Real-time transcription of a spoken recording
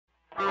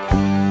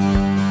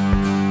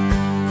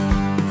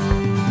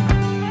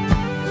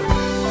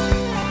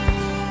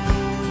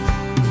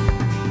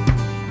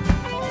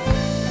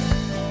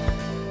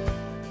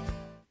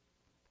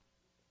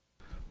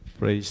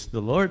Praise the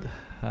Lord.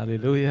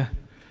 Hallelujah.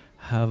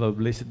 Have a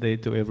blessed day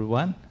to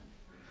everyone.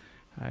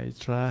 I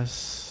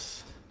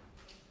trust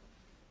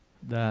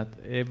that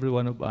every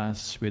one of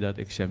us, without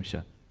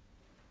exemption,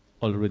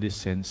 already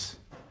sense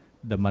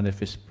the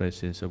manifest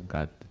presence of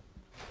God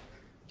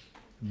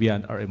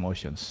beyond our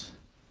emotions,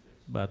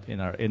 but in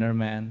our inner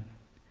man,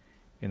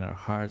 in our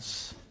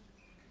hearts,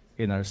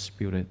 in our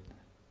spirit,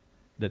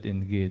 that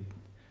indeed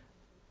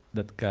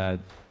that God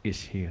is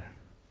here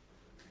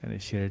and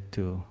is here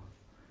to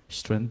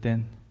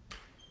strengthen,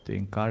 to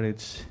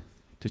encourage,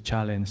 to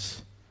challenge,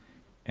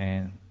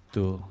 and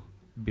to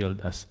build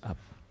us up.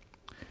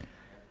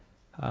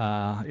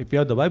 If you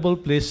have the Bible,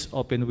 please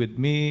open with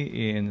me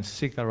in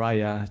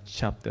Zechariah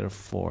chapter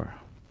 4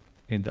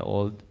 in the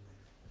Old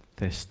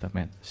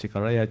Testament.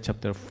 Zechariah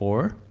chapter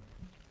 4,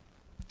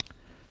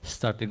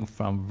 starting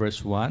from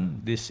verse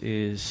 1. This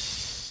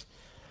is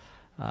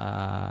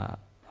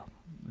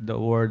the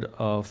word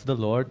of the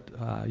Lord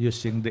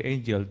using the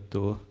angel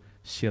to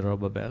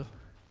Zerubbabel,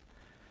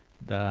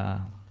 the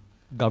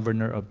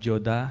governor of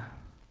Judah,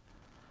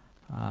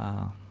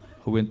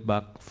 who went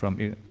back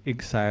from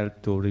exile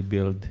to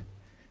rebuild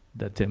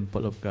the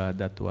temple of God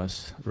that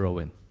was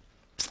ruined.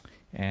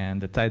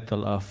 And the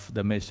title of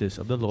the message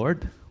of the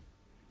Lord,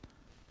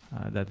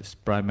 that is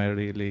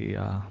primarily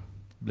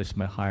bless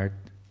my heart,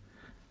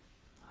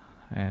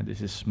 and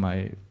this is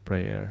my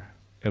prayer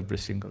every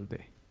single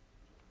day.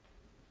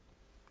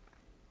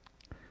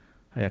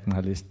 I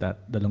acknowledge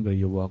that the longer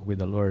you walk with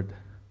the Lord,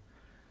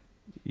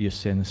 you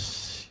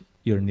sense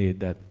your need,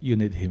 that you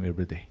need Him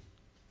every day.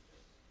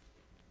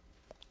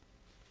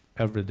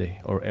 Every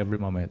day or every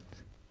moment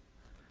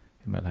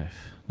in my life.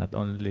 Not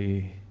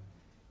only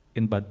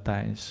in bad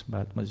times,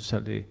 but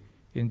mostly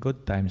in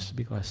good times,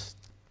 because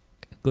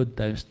good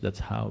times, that's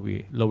how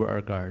we lower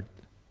our guard.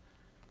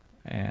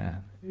 And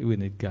we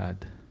need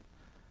God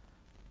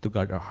to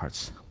guard our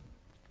hearts.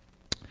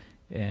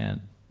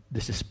 And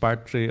this is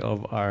part 3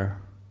 of our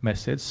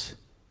message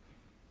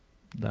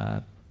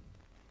that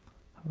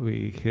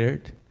we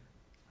heard,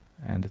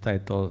 and the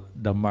title,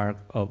 The Mark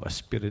of a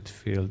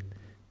Spirit-Filled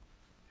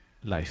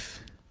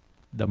Life.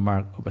 The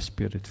mark of a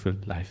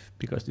Spirit-Filled life.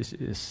 Because this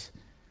is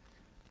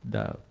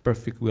the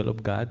perfect will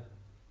of God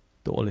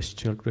to all His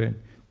children,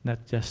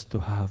 not just to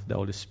have the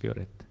Holy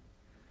Spirit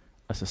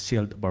as a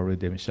seal of our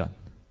redemption,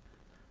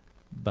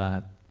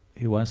 but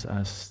He wants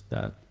us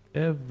that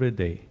every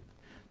day,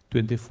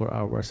 24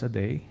 hours a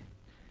day,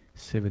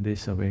 7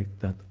 days a week,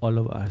 that all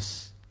of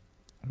us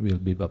will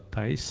be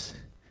baptized,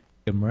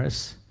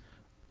 immersed,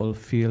 all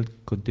filled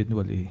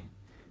continually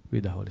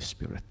with the Holy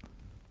Spirit.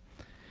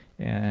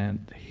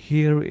 And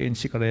here in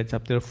Zechariah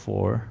chapter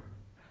 4,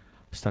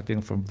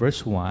 starting from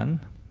verse 1,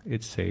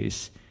 it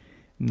says,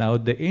 Now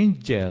the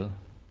angel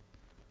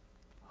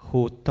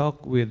who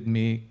talked with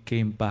me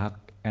came back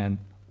and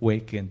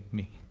wakened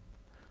me,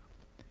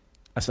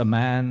 as a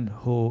man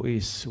who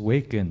is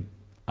wakened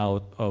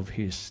out of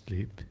his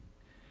sleep.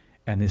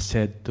 And he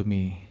said to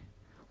me,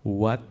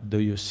 What do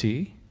you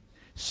see?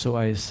 So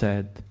I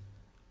said,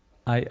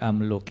 I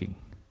am looking,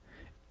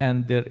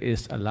 and there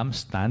is a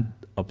lampstand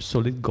of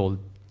solid gold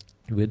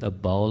with a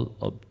bowl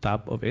on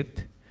top of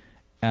it,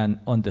 and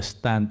on the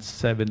stand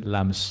 7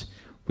 lamps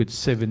with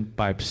 7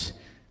 pipes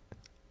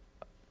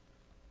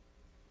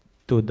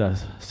to the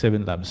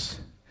 7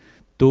 lamps.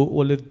 2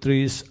 olive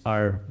trees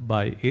are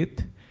by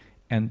it,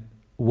 and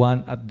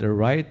one at the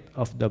right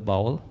of the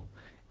bowl,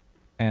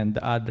 and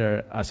the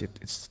other as it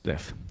is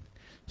left.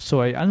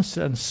 So I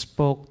answered and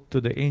spoke to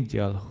the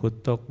angel who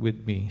talked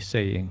with me,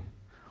 saying,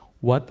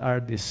 What are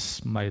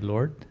these, my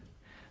Lord?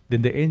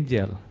 Then the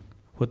angel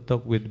who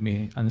talked with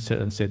me answered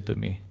and said to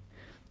me,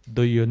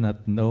 Do you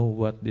not know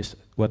what these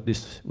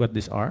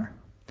are?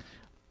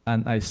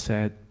 And I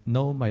said,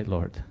 No, my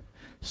Lord.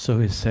 So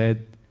he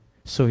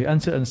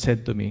answered and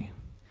said to me,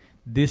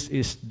 This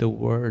is the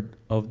word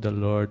of the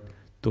Lord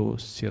to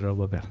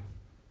Zerubbabel.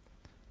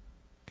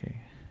 Okay,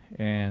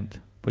 and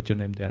put your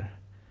name there.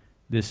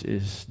 This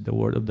is the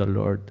word of the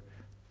Lord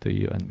to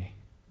you and me.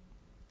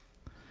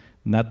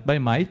 Not by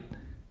might,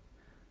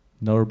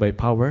 nor by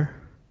power,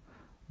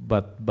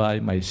 but by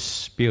my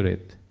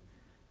Spirit,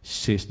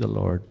 says the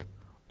Lord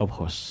of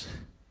hosts.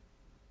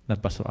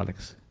 Not Pastor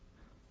Alex,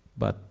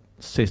 but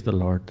says the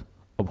Lord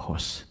of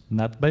hosts.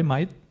 Not by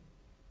might,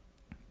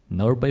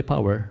 nor by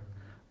power,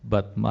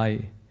 but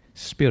my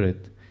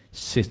Spirit,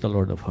 says the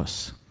Lord of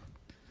hosts.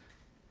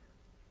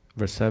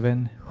 Verse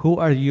 7, Who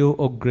are you,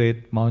 O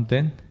great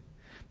mountain?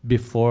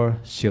 Before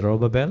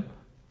Zerubbabel,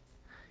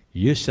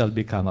 you shall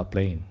become a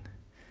plain,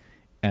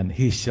 and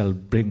he shall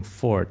bring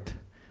forth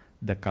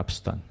the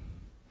capstone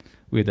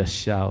with the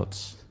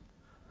shouts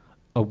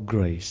of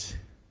grace,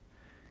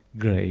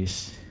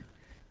 grace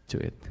to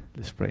it.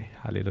 Let's pray.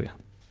 Hallelujah.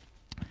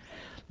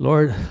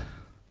 Lord,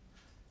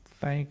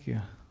 thank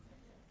you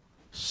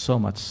so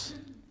much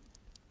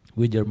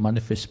with your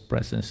manifest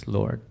presence,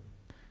 Lord,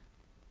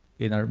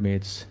 in our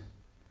midst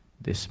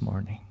this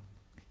morning.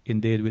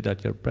 Indeed,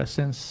 without your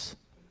presence,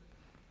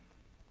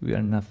 we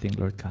are nothing,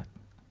 Lord God.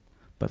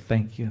 But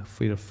thank you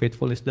for your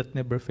faithfulness that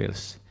never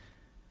fails.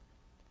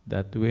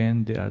 that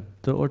when there are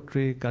two or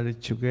three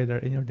gathered together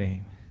in your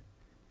name,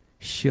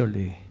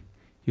 surely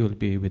you will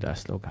be with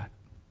us, Lord God,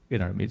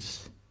 in our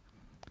midst.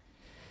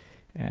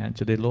 And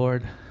today,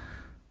 Lord,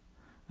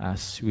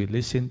 as we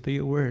listen to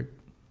your word,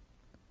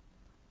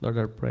 Lord,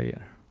 our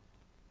prayer,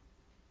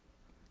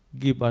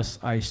 give us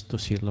eyes to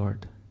see,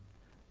 Lord,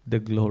 the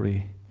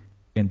glory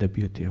and the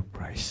beauty of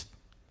Christ.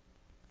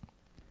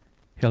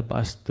 Help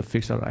us to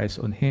fix our eyes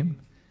on Him,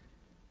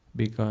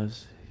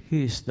 because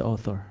He is the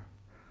author,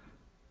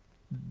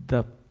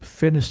 the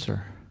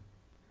finisher,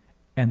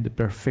 and the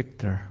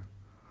perfecter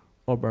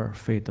of our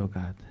faith, O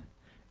God,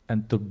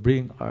 and to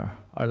bring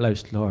our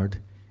lives, Lord,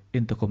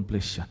 into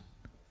completion.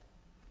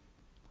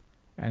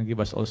 And give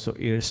us also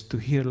ears to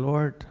hear,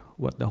 Lord,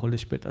 what the Holy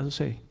Spirit has to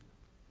say.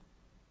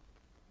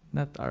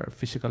 Not our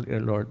physical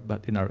ear, Lord,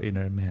 but in our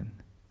inner man.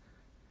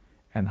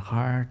 And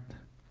heart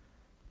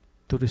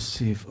to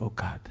receive, O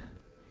God,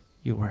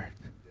 your word.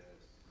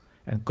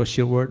 And cause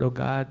your word, O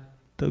God,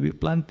 to be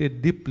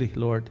planted deeply,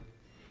 Lord,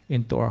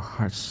 into our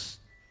hearts.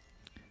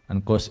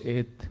 And cause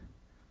it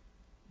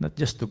not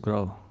just to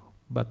grow,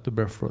 but to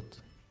bear fruit.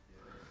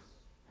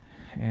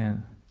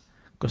 And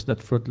cause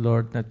that fruit,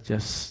 Lord, not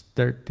just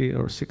 30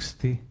 or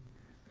 60,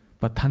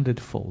 but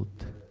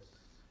 100-fold.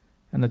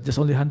 And not just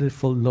only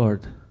 100-fold,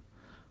 Lord,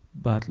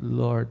 but,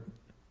 Lord,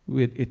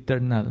 with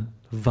eternal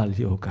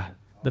value, O God,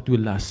 that will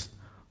last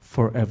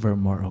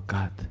forevermore, O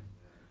God.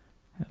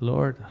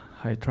 Lord,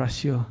 I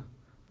trust you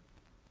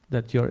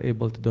that you're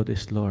able to do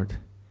this, Lord,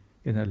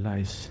 in our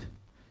lives,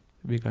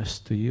 because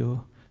to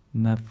you,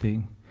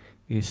 nothing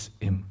is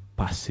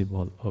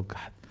impossible, O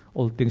God.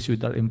 All things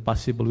which are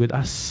impossible with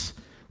us,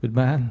 with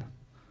man,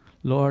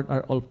 Lord,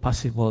 are all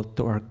possible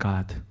to our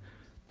God,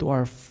 to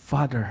our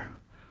Father,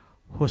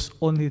 whose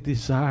only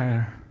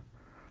desire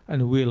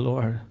and will,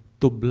 Lord,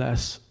 to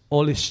bless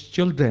all His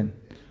children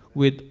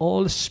with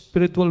all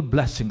spiritual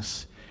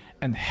blessings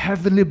and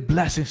heavenly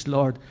blessings,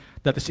 Lord,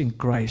 that is in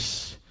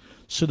Christ.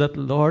 So that,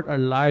 Lord, our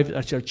lives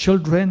as your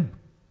children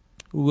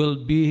will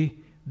be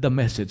the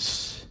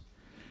message,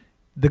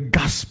 the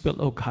gospel,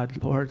 oh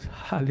God, Lord,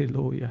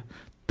 hallelujah,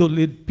 to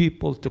lead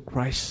people to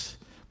Christ.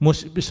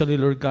 Most especially,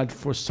 Lord God,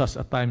 for such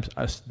a times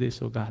as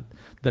this, oh God,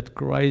 that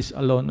Christ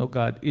alone, oh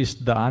God, is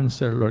the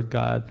answer, Lord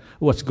God,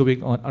 what's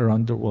going on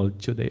around the world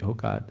today, oh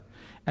God.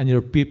 And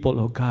your people,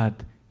 oh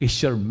God,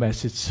 is your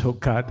message, oh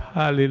God,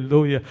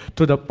 hallelujah,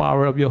 to the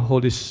power of your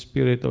Holy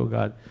Spirit, oh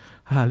God,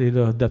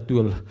 hallelujah, that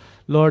will,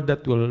 Lord,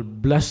 that will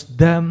bless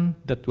them,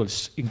 that will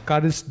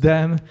encourage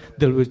them,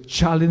 that will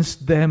challenge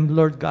them,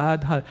 Lord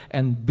God,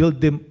 and build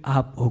them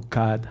up, oh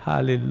God,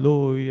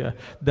 hallelujah,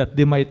 that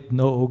they might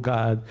know, oh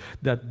God,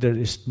 that there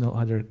is no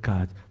other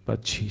God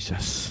but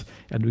Jesus.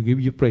 And we give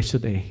you praise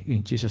today.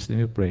 In Jesus' name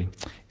we pray.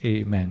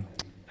 Amen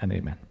and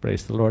amen.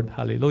 Praise the Lord.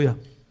 Hallelujah.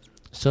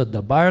 So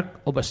the mark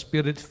of a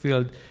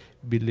spirit-filled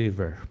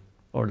believer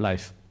or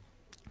life.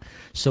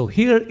 So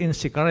here in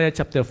Zechariah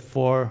chapter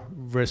 4,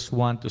 verse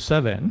 1 to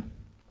 7,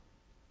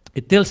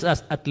 it tells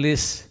us, at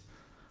least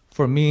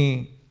for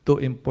me, two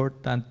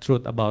important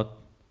truths about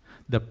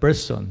the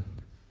person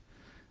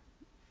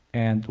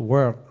and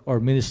work or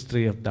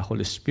ministry of the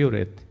Holy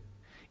Spirit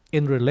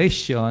in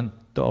relation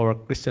to our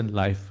Christian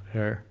life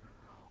here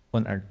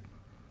on earth.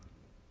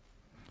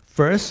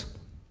 First,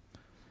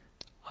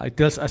 it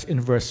tells us in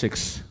verse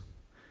 6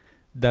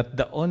 that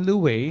the only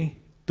way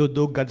to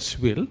do God's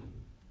will,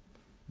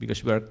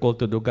 because we are called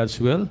to do God's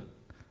will,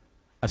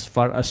 as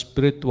far as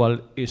spiritual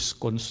is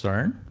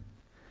concerned,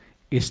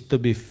 is to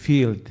be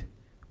filled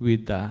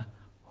with the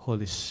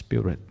Holy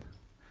Spirit.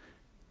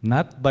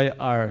 Not by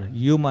our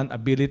human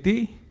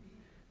ability,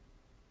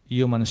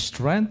 human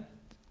strength,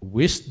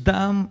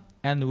 wisdom,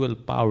 and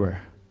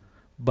willpower,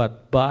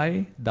 but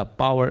by the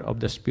power of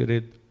the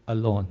Spirit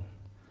alone,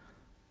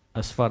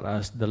 as far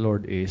as the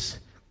Lord is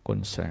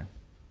concerned.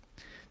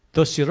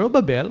 To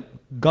Zerubbabel,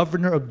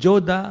 governor of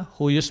Judah,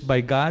 who used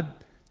by God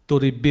to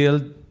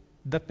rebuild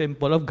the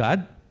temple of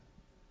God,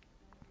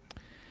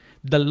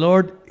 the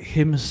Lord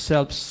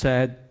Himself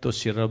said to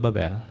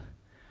Zerubbabel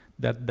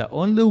that the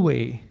only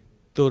way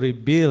to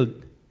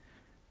rebuild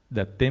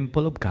the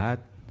temple of God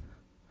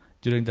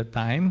during the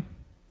time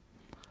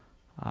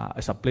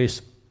as a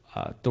place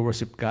to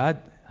worship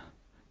God,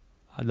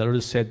 the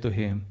Lord said to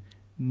him,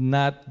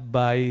 not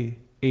by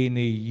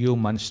any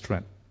human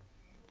strength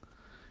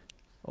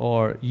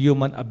or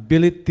human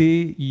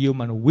ability,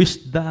 human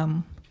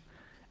wisdom,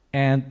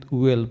 and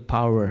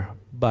willpower,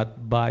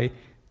 but by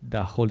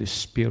the Holy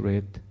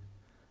Spirit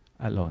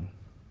alone.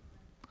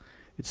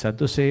 It's sad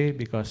to say,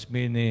 because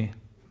many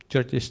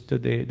churches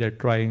today, they're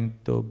trying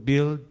to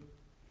build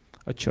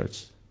a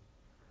church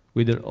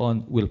with their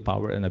own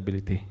willpower and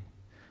ability,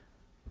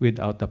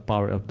 without the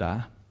power of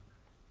the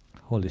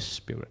Holy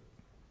Spirit.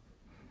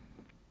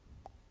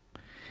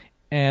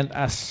 And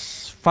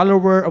as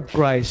follower of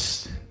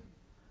Christ,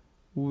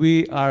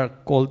 we are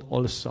called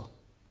also.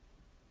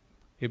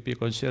 If you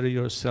consider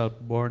yourself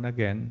born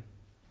again,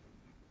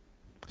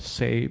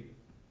 saved,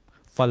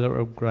 follower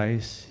of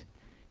Christ,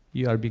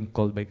 you are being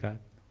called by God.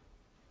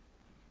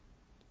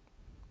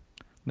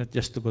 Not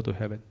just to go to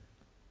heaven,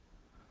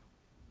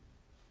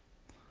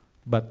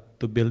 but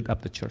to build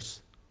up the church,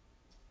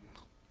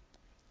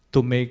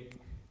 to make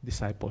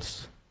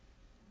disciples,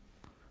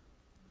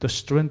 to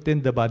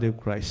strengthen the body of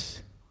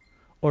Christ,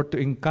 or to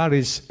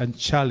encourage and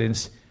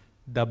challenge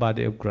the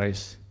body of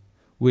Christ,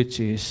 which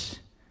is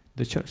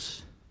the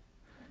church.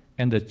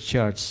 And the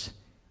church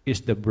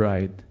is the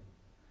bride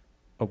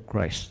of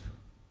Christ.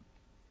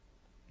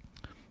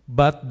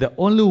 But the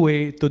only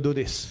way to do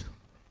this,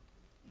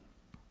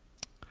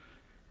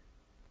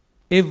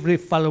 every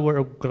follower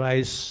of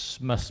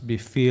Christ must be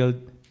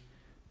filled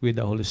with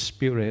the Holy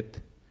Spirit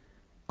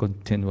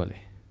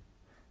continually.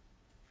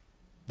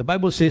 The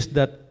Bible says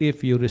that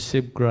if you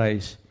receive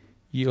Christ,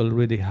 you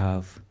already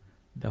have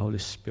the Holy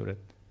Spirit.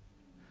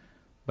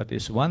 But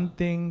it's one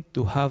thing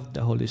to have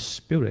the Holy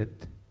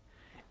Spirit,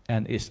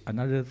 and it's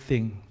another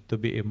thing to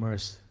be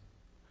immersed,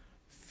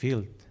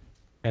 filled,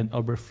 and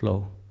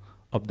overflow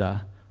of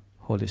the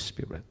Holy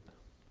Spirit.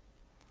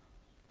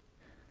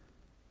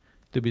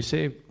 To be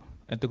saved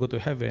and to go to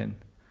heaven,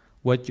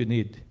 what you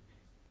need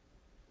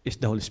is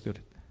the Holy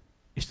Spirit.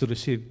 Is to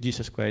receive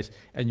Jesus Christ,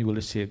 and you will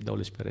receive the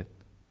Holy Spirit.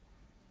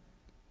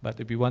 But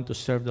if you want to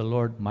serve the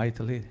Lord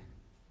mightily,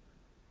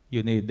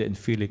 you need the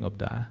infilling of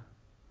the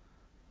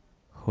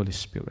Holy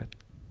Spirit.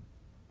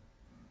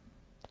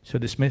 So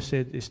this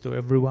message is to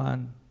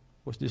everyone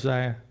who's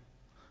desire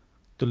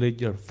to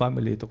lead your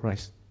family to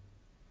Christ,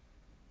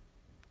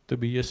 to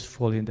be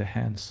useful in the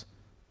hands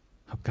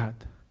of God,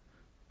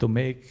 to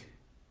make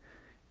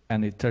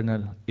an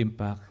eternal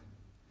impact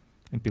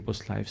in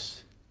people's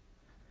lives,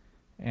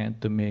 and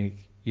to make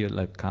your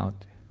life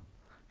count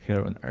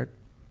here on earth.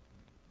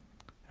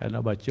 I don't know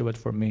about you, but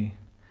for me,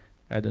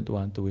 I don't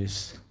want to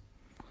waste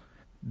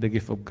the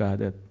gift of God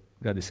that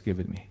God has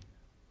given me.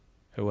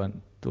 I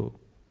want to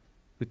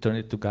return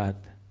it to God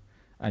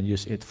and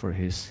use it for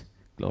His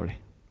glory.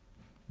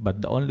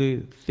 But the only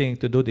thing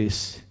to do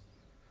this,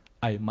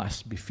 I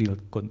must be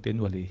filled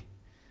continually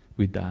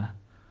with the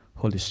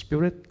Holy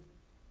Spirit,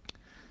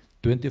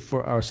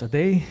 24 hours a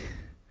day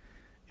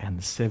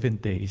and 7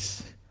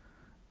 days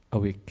a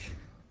week.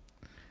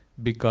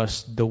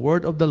 Because the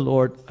word of the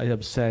Lord, I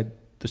have said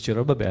to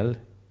Zerubbabel,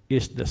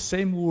 is the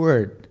same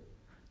word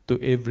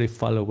to every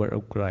follower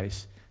of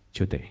Christ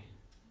today,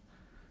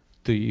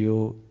 to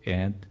you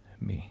and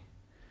me,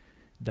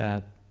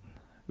 that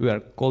we are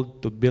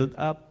called to build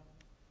up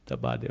the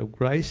body of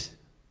Christ,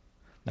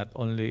 not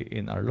only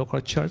in our local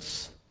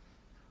church,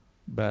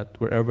 but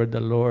wherever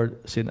the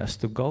Lord sent us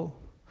to go,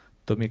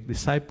 to make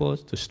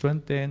disciples, to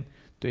strengthen,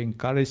 to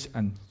encourage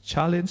and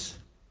challenge.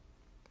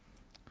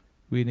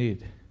 We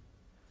need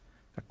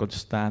a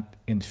constant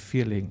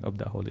infilling of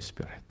the Holy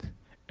Spirit.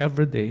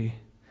 Every day,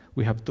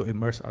 we have to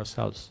immerse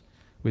ourselves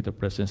with the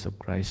presence of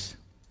Christ.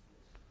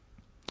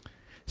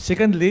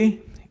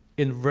 Secondly,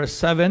 in verse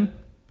 7,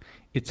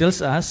 it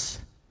tells us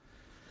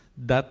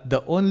that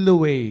the only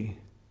way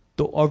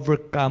to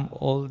overcome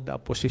all the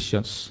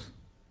oppositions,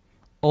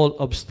 all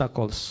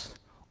obstacles,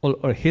 all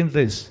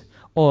hindrances,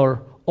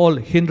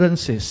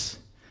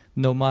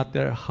 no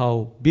matter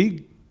how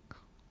big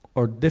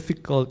or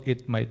difficult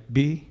it might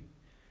be,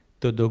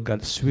 to do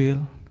God's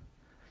will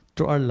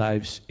through our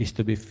lives is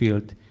to be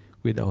filled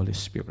with the Holy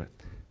Spirit.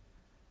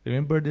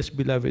 Remember this,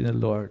 beloved in the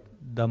Lord,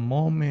 the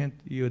moment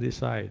you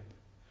decide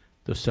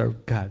to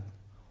serve God,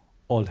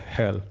 all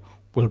hell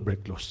will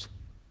break loose.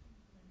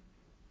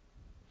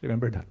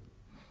 Remember that.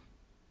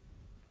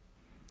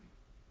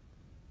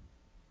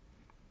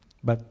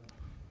 But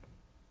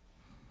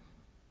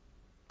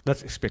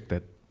that's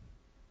expected,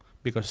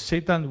 because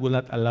Satan will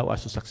not allow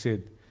us to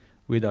succeed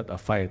without a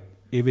fight,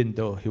 even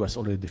though he was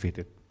already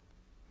defeated.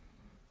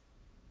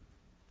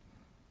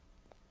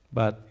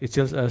 But it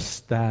tells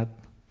us that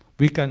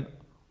we can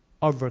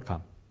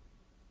overcome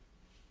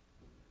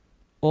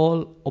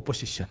all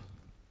opposition,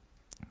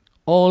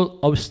 all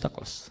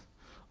obstacles,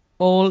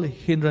 all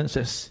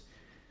hindrances,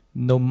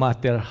 no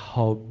matter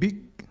how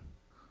big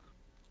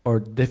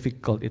or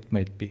difficult it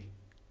might be,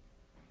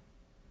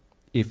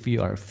 if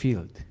you are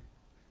filled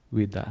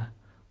with the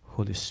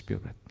Holy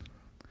Spirit.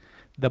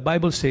 The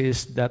Bible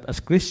says that as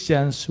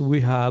Christians,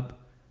 we have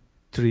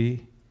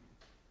 3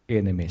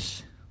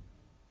 enemies.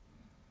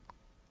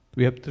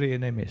 We have 3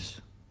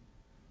 enemies.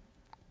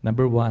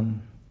 Number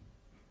 1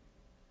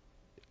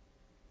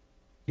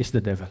 is the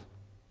devil.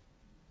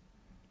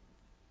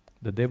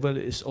 The devil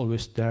is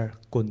always there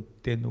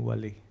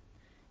continually,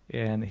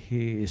 and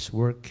he is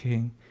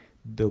working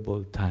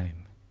double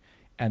time.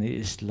 And he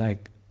is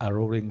like a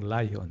roaring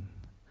lion,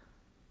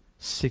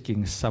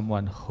 seeking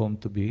someone whom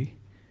to be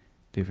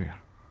devoured.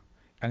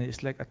 And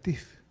it's like a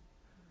thief,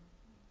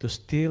 to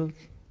steal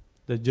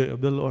the joy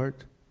of the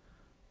Lord,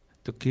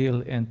 to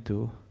kill and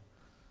to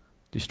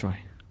destroy.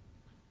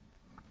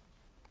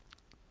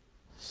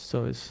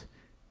 So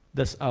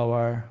that's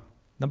our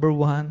number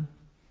 1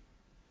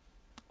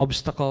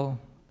 obstacle,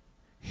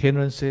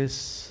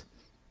 hindrances,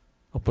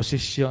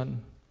 opposition,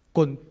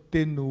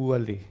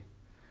 continually.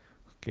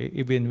 Okay,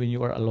 even when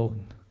you are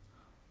alone.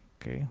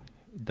 Okay,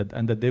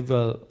 and the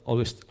devil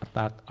always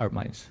attack our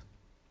minds.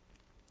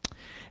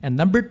 And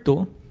number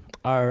 2,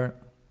 our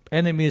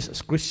enemies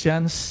as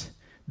Christians,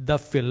 the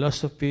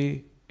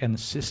philosophy and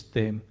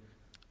system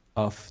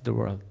of the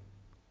world.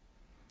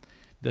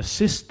 The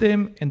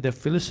system and the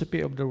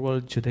philosophy of the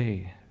world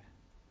today,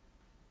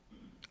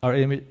 our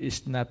enemy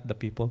is not the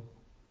people,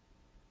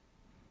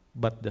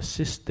 but the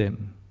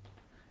system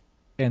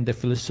and the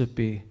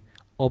philosophy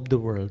of the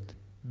world,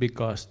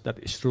 because that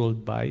is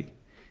ruled by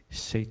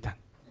Satan.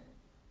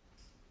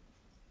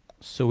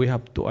 So we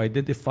have to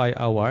identify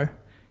our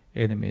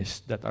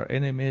enemies, that our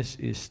enemies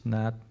is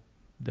not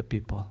the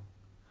people,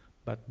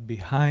 but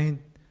behind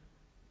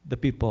the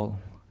people,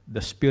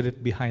 the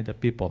spirit behind the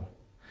people,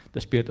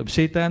 the spirit of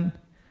Satan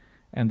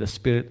and the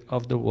spirit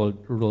of the world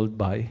ruled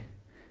by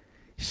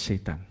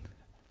Satan.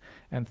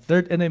 And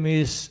third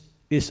enemies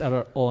is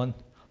our own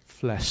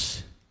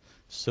flesh.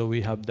 So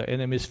we have the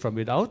enemies from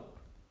without,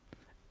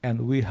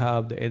 and we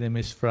have the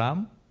enemies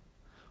from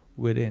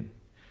within.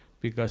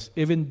 Because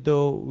even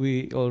though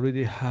we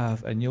already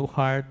have a new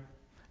heart,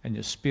 a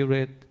new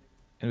spirit,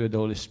 and with the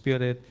Holy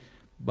Spirit,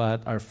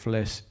 but our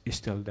flesh is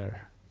still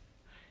there.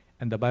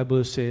 And the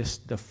Bible says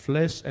the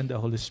flesh and the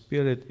Holy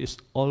Spirit is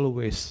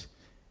always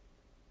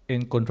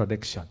in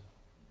contradiction.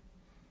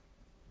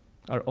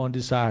 Our own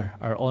desire,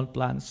 our own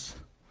plans,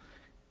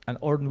 and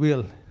own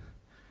will.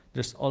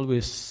 There's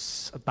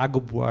always a tug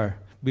of war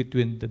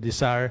between the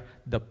desire,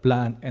 the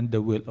plan, and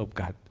the will of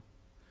God.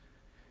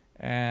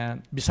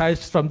 And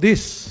besides from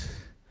these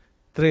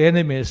three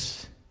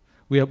enemies,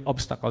 we have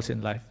obstacles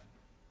in life.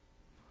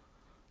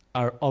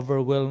 Our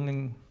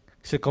overwhelming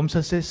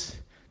circumstances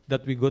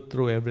that we go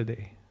through every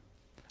day.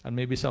 And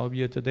maybe some of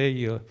you today,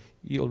 you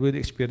already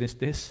experienced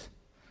this.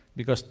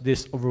 Because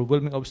these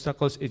overwhelming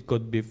obstacles, it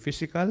could be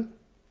physical,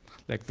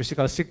 like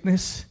physical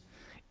sickness.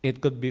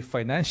 It could be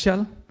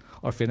financial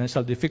or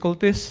financial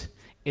difficulties.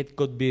 It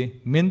could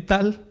be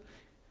mental,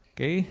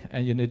 okay,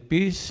 and you need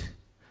peace.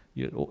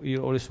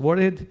 You're always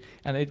worried.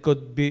 And it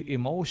could be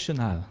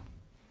emotional,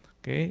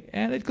 okay,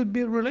 and it could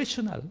be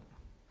relational.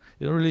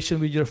 Your relation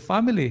with your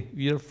family,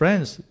 with your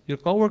friends, your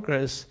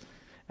coworkers,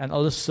 and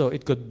also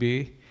it could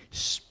be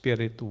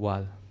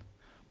spiritual.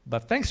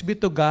 But thanks be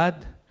to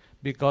God,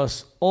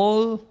 because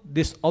all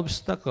this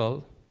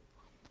obstacle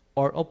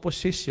or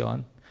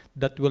opposition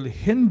that will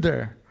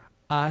hinder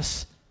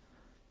us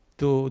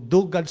to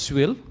do God's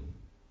will,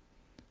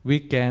 we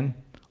can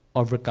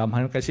overcome.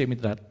 Ano kasi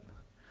that?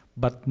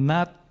 But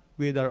not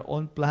with our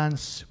own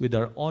plans, with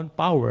our own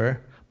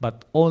power,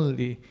 but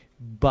only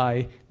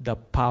by the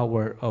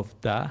power of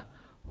the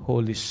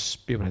Holy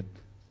Spirit.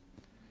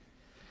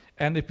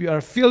 And if you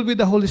are filled with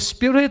the Holy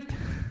Spirit,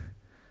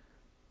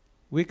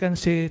 we can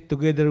say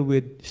together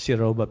with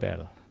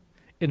Zerubbabel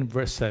in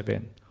verse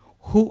 7,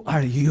 "Who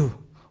are you,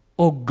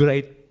 O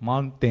great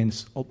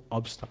mountains of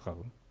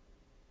obstacle?"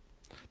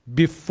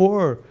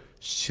 Before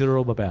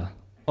Zerubbabel,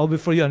 or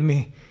before you and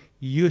me,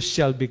 you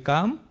shall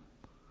become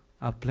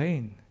a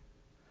plain.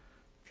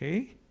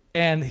 Okay?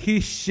 And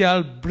he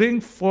shall bring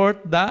forth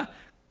the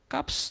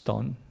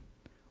capstone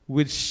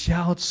with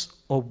shouts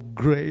of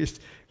grace,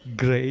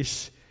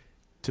 grace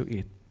to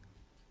it.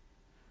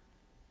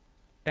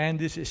 And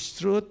this is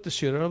true to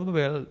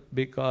Zerubbabel,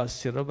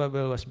 because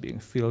Zerubbabel was being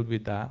filled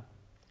with the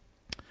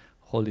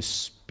Holy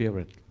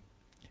Spirit.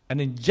 And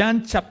in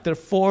John chapter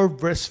 4,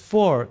 verse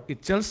 4,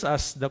 it tells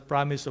us the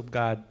promise of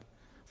God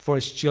for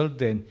his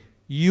children.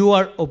 You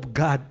are of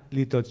God,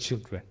 little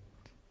children,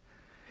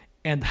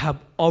 and have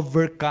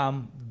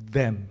overcome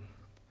them.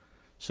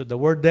 So the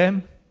word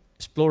them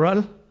is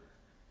plural.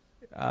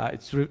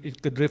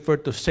 It could refer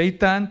to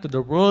Satan, to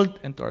the world,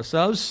 and to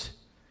ourselves.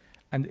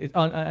 And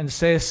it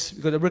says,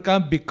 you could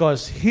overcome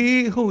because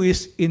he who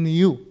is in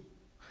you,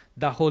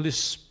 the Holy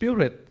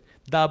Spirit,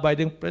 the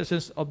abiding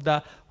presence of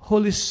the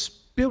Holy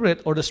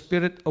Spirit or the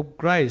Spirit of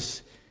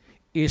Christ,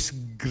 is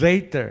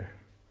greater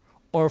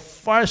or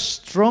far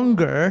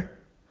stronger,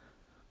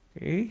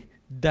 okay,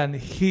 than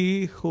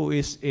he who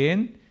is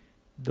in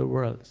the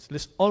world. So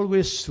let's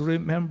always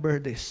remember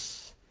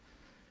this,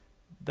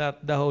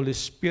 that the Holy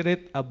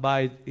Spirit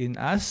abides in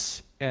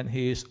us and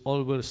he is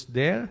always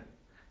there.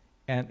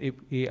 And if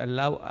he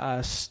allows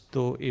us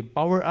to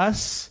empower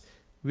us,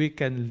 we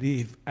can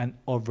live an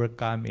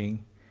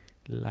overcoming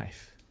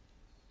life.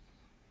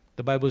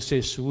 The Bible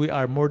says we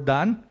are more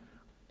than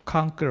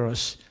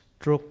conquerors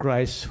through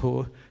Christ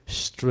who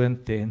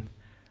strengthens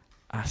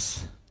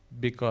us.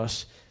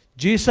 Because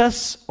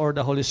Jesus, or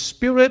the Holy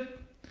Spirit,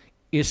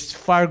 is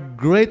far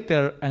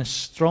greater and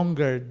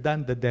stronger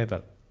than the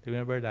devil.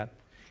 Remember that?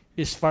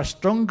 Is far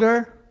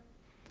stronger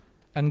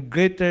and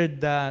greater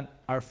than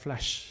our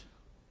flesh.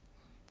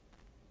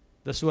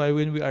 That's why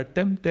when we are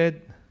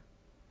tempted,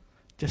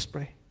 just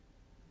pray.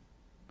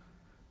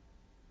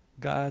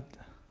 God,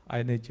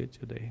 I need you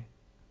today.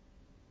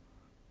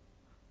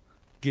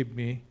 Give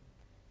me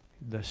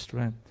the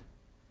strength.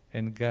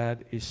 And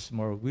God is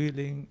more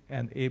willing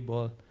and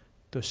able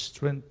to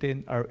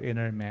strengthen our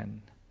inner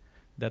man,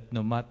 that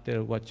no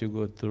matter what you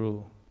go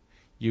through,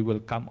 you will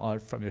come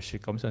out from your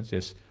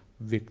circumstances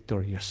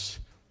victorious,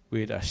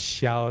 with a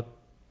shout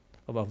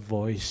of a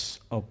voice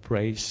of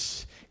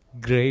praise,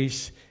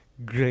 grace,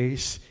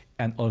 grace,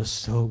 and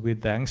also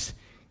with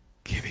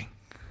thanksgiving.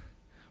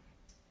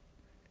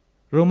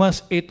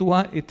 Romans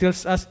 8:1, it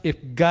tells us if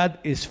God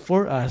is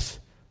for us,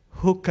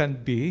 who can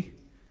be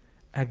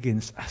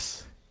against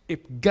us? If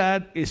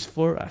God is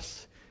for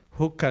us,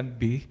 who can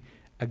be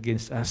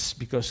against us?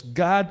 Because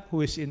God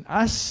who is in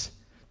us,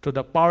 through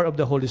the power of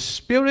the Holy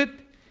Spirit,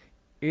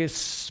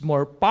 is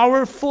more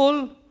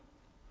powerful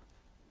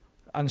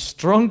and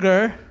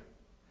stronger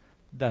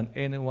than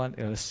anyone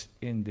else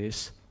in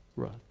this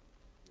world.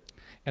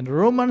 And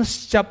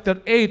Romans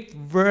chapter 8,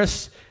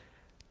 verse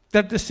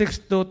 36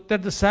 to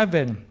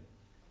 37,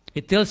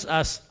 it tells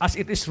us, as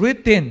it is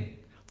written,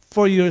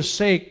 for your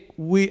sake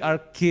we are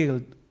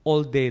killed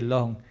all day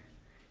long.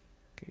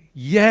 Okay.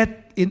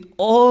 Yet in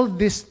all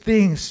these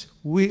things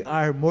we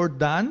are more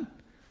than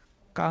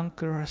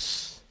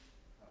conquerors.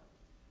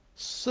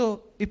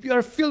 So if you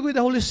are filled with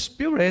the Holy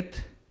Spirit,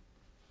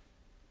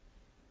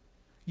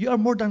 you are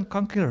more than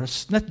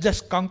conquerors, not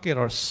just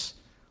conquerors,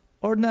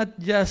 or not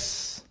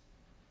just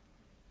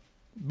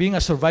being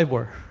a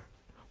survivor,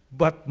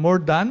 but more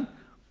than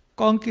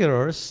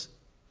conquerors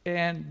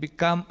and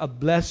become a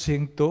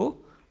blessing to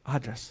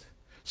others.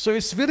 So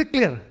it's very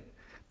clear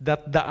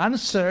that the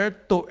answer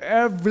to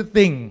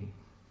everything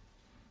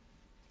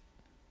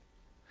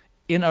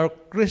in our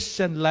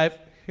Christian life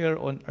here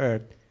on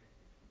earth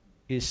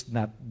is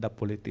not the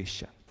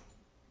politician,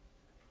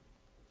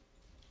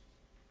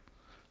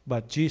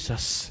 but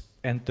Jesus,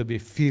 and to be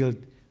filled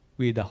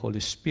with the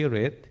Holy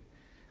Spirit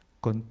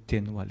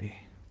continually.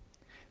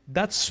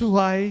 That's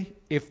why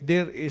if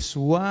there is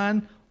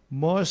one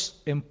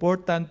most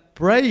important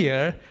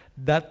prayer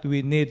that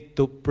we need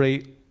to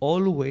pray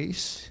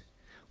always,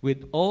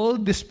 with all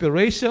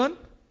desperation,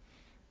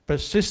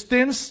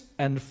 persistence,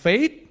 and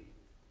faith,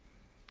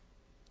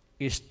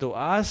 is to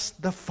ask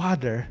the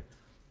Father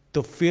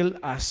to fill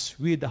us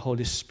with the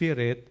Holy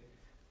Spirit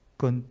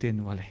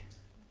continually.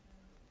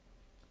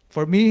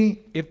 For me,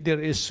 if there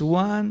is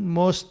one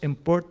most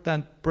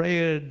important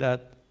prayer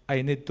that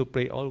I need to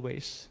pray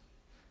always,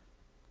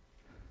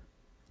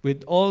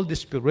 with all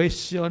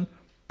desperation,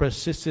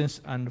 persistence,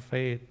 and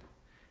faith,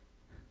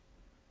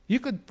 you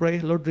could pray,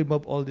 Lord,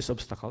 remove all these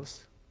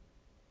obstacles.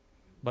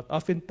 But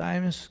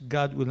oftentimes,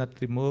 God will not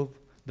remove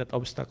that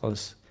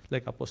obstacles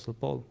like Apostle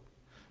Paul,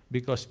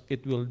 because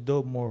it will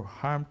do more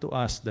harm to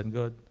us than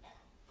good.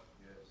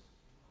 Yes.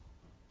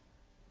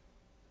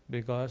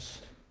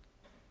 Because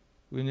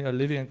when we are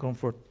living a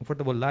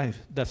comfortable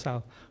life, that's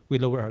how we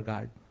lower our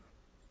guard.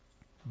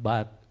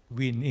 But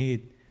we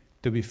need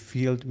to be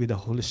filled with the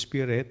Holy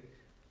Spirit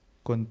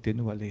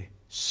continually,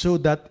 so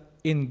that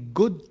in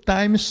good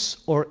times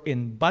or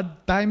in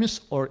bad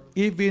times or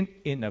even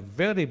in a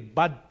very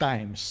bad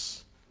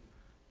times,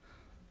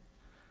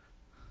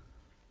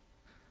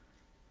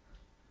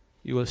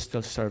 you will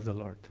still serve the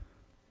Lord.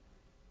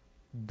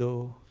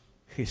 Do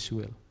His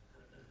will.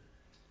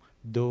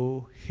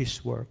 Do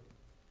His work.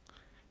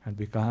 And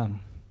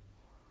become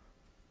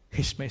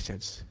His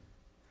message.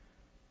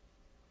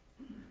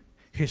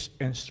 His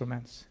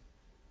instruments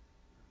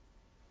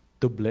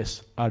to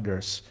bless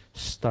others,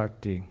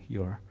 starting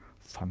your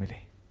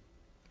family.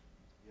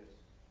 Yes.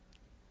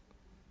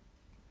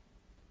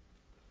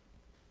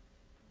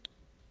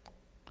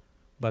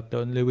 But the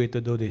only way to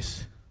do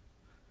this,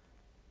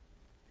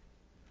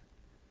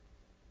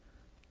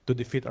 to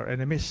defeat our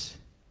enemies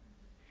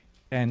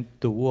and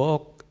to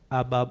walk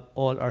above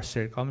all our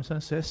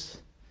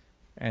circumstances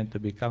and to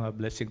become a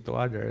blessing to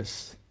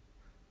others,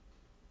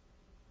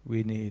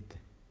 we need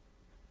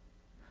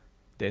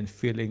the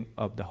infilling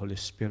of the Holy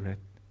Spirit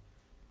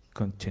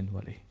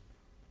continually.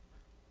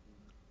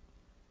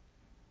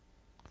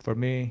 For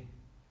me,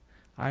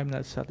 I'm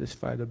not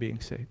satisfied of being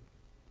saved.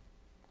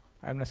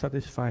 I'm not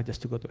satisfied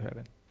just to go to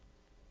heaven.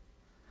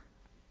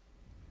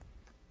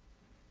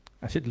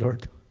 I said,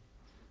 Lord,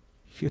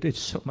 you did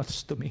so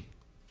much to me.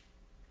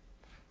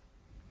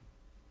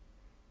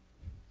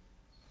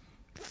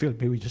 Fill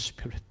me with your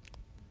Spirit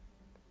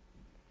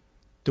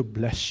to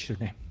bless your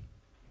name.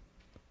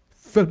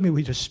 Fill me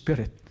with your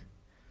Spirit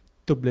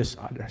to bless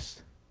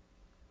others.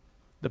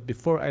 That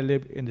before I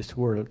live in this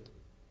world,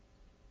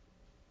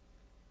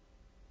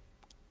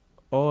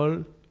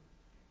 all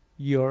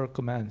your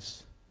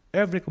commands,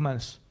 every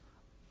commands,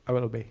 I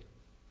will obey.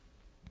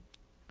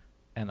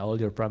 And all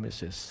your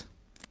promises,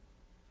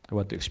 I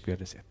want to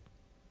experience it.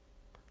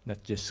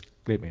 Not just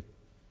claim it,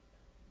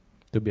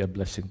 to be a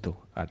blessing to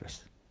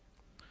others.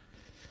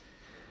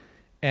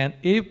 And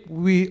if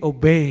we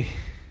obey,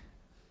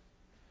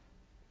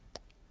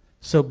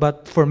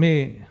 but for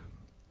me,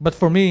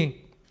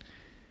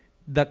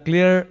 the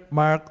clear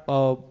mark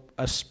of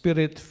a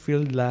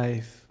Spirit-filled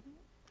life,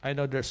 I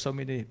know there's so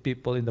many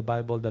people in the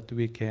Bible that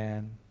we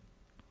can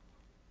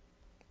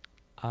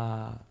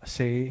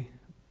say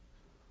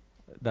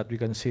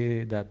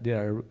that they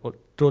are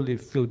truly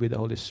filled with the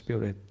Holy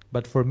Spirit.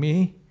 But for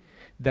me,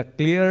 the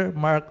clear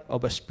mark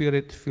of a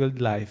Spirit-filled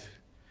life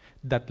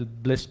that will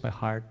bless my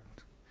heart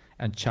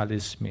and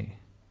challenge me,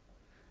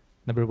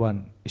 number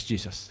one, is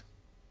Jesus.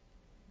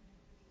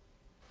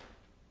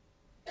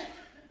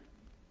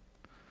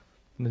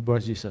 Number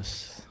one,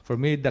 Jesus. For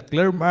me, the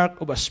clear mark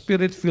of a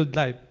Spirit-filled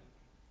life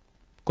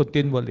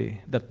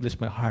continually that bless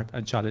my heart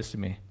and challenge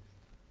me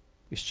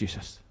is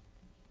Jesus.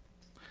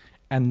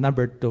 And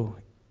number 2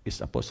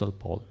 is Apostle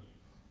Paul.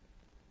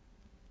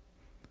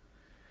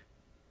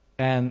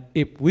 And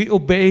if we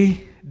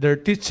obey their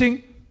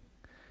teaching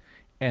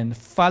and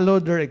follow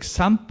their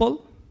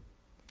example,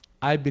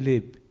 I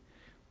believe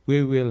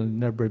we will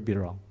never be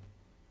wrong.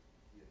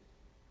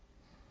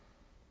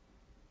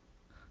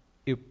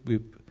 If we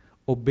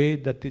obey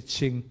the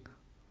teaching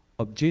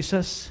of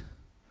Jesus,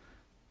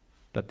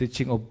 the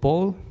teaching of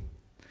Paul,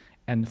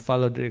 and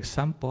follow their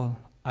example,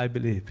 I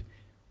believe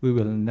we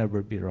will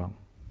never be wrong.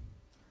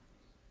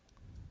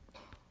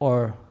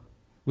 Or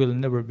will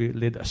never be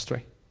led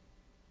astray.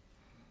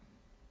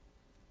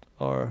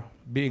 Or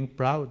being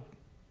proud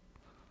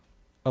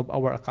of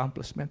our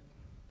accomplishment.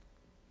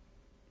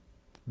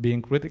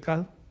 Being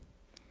critical,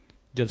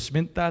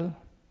 judgmental,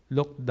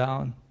 look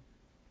down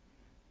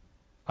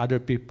other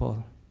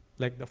people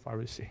like the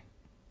Pharisee.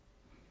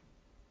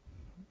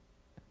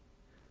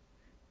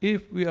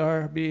 If we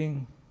are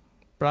being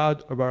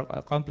proud of our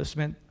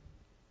accomplishment,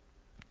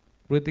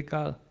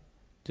 critical,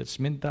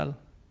 judgmental,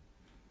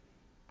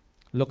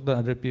 look down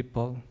other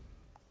people,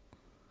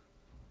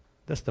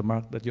 that's the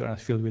mark that you are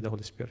filled with the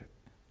Holy Spirit.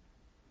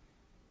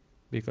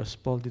 Because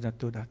Paul did not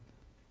do that.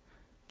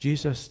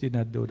 Jesus did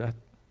not do that.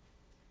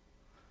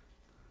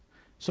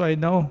 So I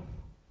know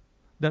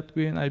that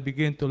when I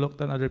begin to look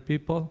down other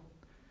people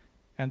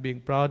and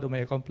being proud of my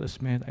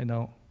accomplishment, I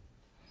know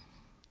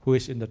who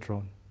is in the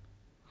throne.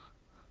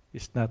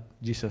 It's not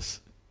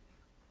Jesus.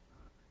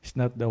 It's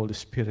not the Holy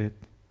Spirit,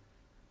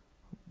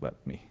 but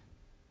me.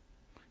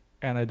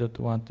 And I don't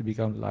want to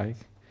become like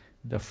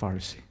the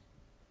Pharisee.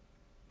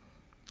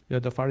 You know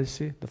the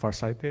Pharisee, the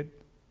farsighted?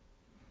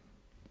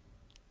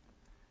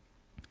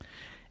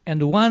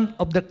 And one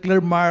of the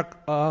clear mark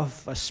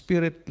of a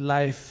spirit-filled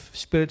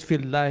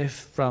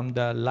life from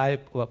the life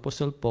of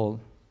Apostle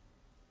Paul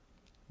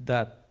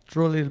that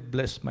truly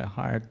blessed my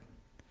heart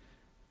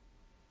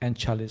and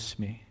challenged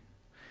me.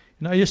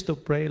 You know, I used to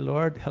pray,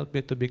 Lord, help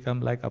me to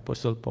become like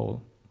Apostle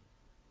Paul.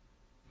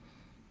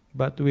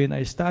 But when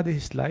I study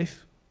his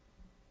life,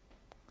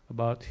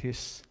 about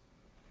his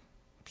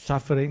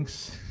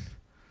sufferings,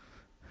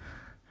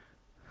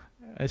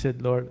 I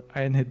said, Lord,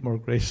 I need more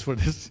grace for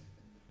this.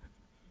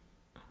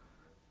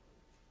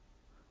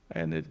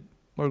 I need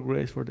more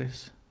grace for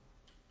this.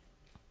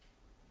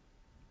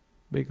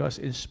 Because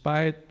in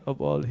spite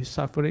of all his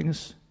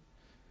sufferings,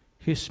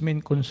 his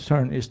main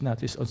concern is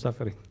not his own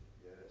suffering.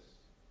 Yes.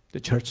 The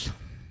church. Yes.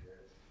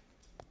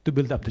 To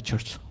build up the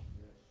church.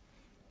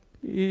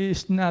 Yes. He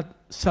is not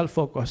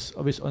self-focused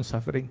of his own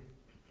suffering.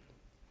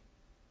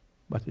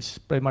 But his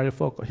primary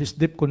focus, his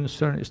deep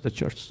concern is the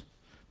church,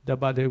 the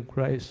body of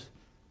Christ,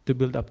 to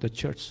build up the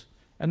church.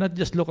 And not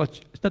just look at,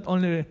 it's not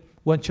only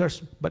one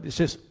church, but it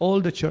says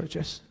all the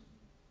churches.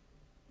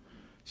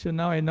 So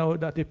now I know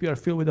that if you are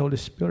filled with the Holy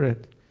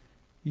Spirit,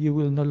 you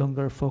will no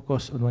longer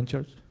focus on one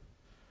church,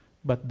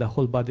 but the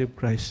whole body of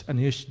Christ. And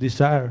his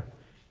desire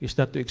is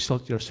not to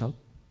exalt yourself,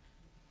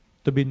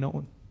 to be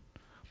known,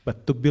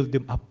 but to build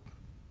them up,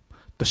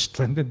 to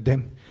strengthen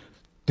them,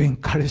 to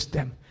encourage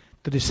them,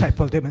 to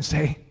disciple them and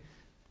say,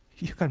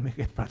 you can make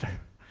it, brother.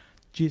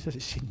 Jesus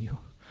is in you.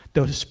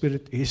 The Holy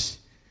Spirit is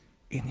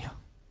in you.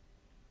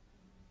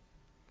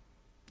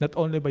 Not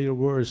only by your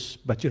words,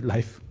 but your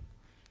life.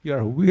 You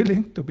are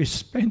willing to be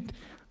spent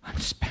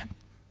and spent.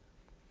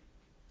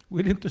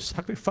 Willing to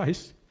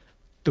sacrifice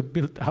to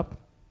build up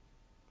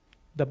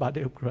the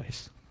body of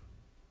Christ.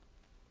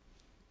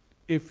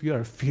 If you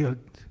are filled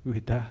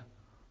with the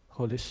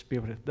Holy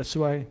Spirit. That's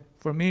why,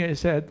 for me, I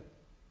said,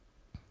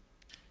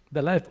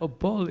 the life of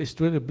Paul is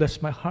really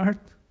blessed my heart,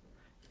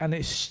 and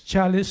it's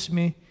challenged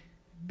me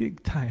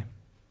big time.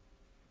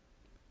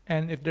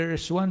 And if there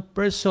is one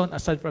person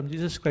aside from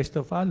Jesus Christ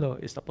to follow,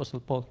 it's Apostle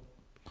Paul.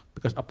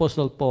 Because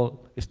Apostle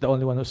Paul is the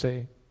only one who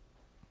say,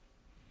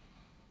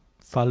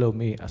 follow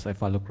me as I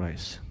follow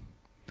Christ.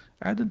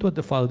 I don't want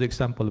to follow the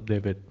example of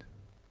David.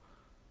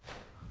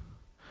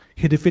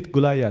 He defeated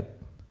Goliath,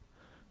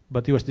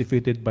 but he was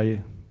defeated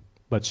by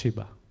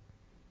Bathsheba.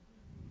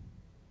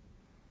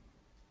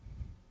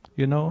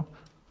 You know,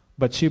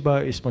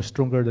 Bathsheba is much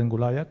stronger than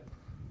Goliath.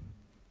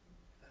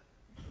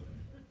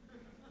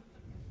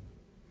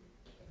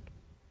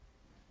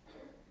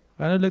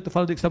 And I'd like to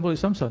follow the example of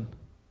Samson.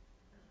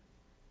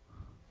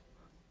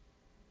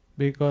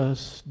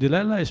 Because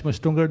Delilah is much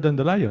stronger than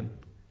the lion.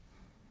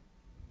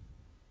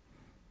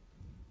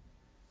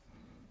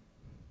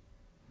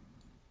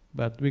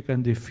 But we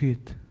can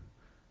defeat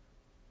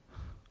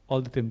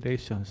all the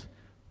temptations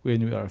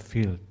when we are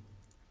filled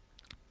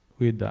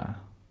with the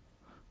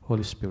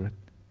Holy Spirit.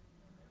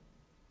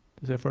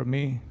 So for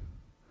me,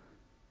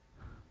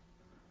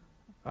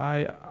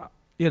 I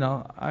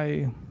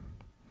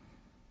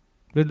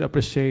really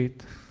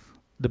appreciate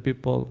the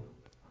people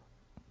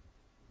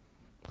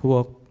who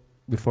walk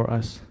before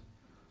us,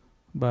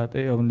 but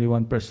only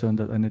one person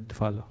that I need to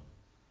follow,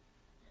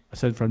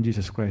 aside from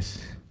Jesus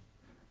Christ,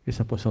 is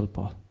Apostle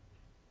Paul.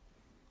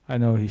 I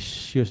know his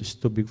shoes is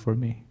too big for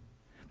me.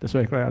 That's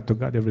why I cry out to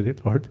God every day,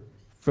 Lord,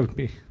 fill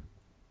me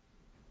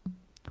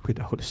with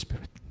the Holy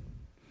Spirit.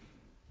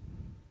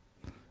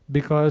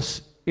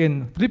 Because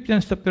in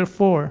Philippians chapter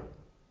 4,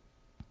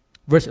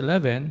 verse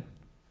 11,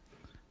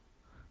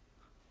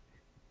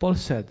 Paul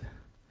said,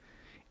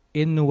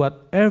 in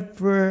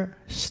whatever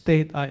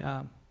state I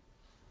am,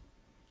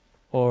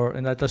 or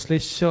in that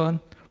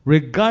translation,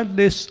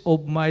 regardless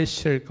of my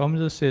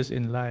circumstances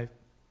in life,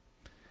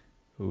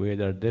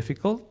 whether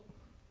difficult,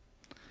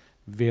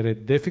 very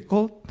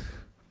difficult,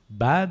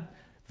 bad,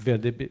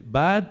 very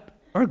bad,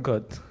 or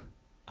good,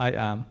 I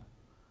am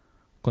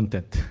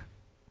content.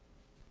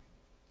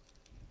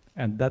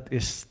 And that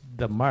is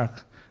the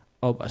mark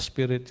of a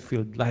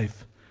spirit-filled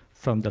life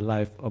from the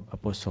life of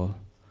Apostle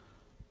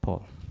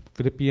Paul.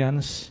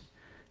 Philippians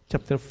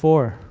chapter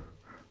 4,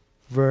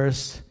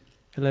 verse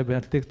 11.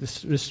 I'll take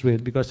this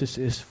read because this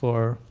is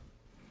for,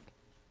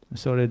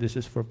 this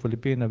is for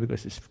Filipino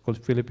because it's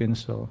called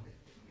Philippines, so.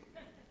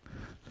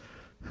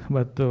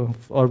 But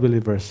all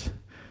believers.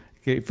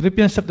 Okay,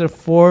 Philippians chapter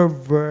 4,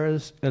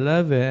 verse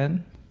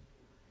 11,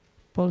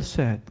 Paul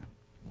said,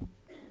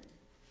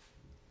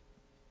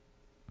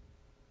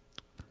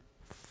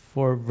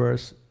 4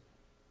 verse,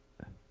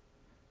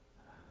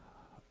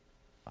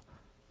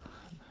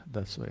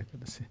 that's what I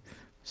can see.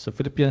 So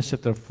Philippians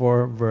chapter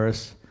 4,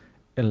 verse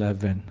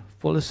 11.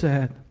 Paul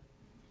said,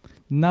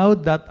 now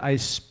that I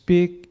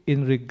speak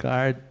in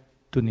regard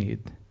to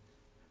need,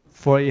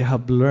 for I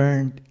have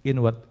learned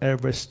in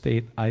whatever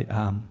state I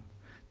am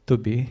to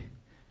be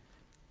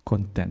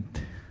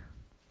content.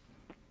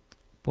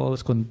 Paul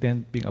is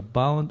content being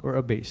abound or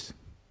abased,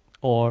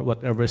 or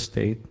whatever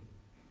state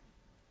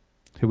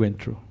he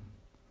went through.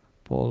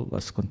 Paul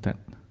was content.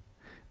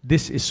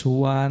 This is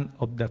one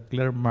of the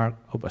clear mark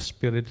of a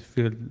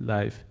spirit-filled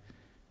life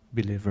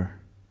believer,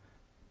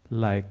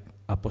 like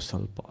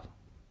Apostle Paul.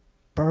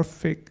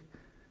 Perfect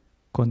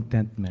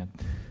contentment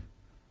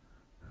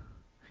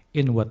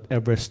in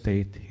whatever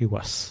state he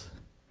was.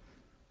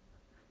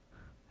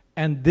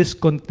 And this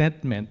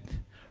contentment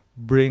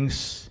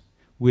brings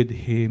with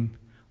him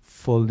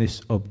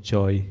fullness of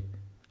joy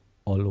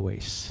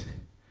always,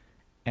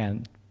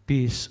 and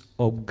peace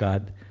of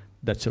God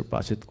that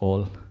surpasses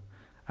all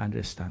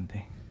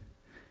understanding.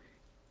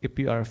 If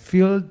you are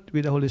filled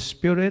with the Holy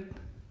Spirit,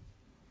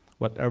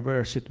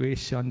 whatever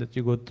situation that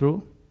you go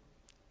through,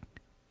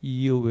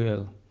 you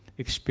will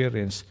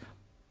experience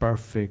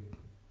perfect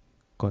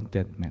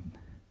contentment.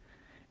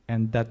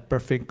 And that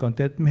perfect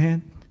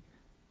contentment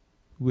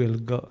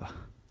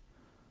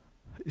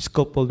is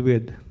coupled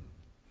with,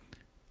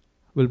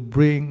 will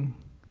bring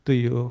to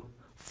you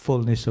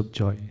fullness of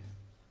joy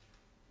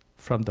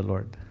from the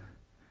Lord.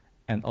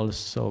 And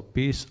also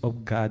peace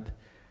of God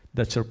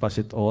that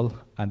surpasses all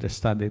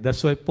understanding.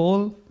 That's why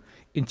Paul,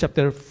 in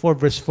chapter 4,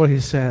 verse 4, he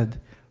said,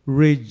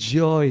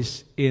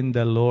 rejoice in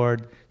the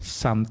Lord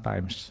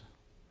sometimes.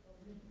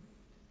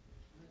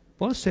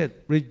 Paul said,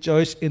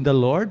 rejoice in the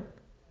Lord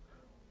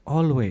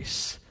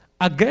always.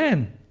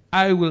 Again,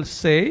 I will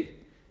say,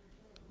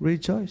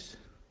 rejoice.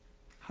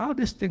 How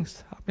these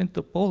things happen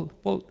to Paul?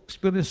 Paul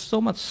experienced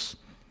so much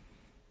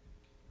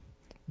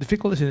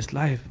difficulties in his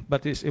life,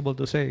 but he is able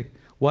to say,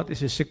 what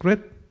is his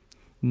secret?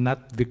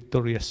 Not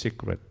victorious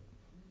secret.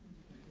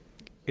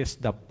 It's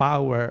the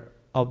power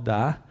of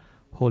the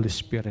Holy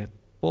Spirit.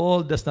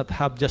 Paul does not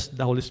have just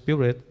the Holy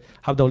Spirit,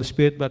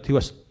 but he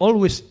was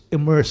always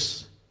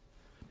immersed,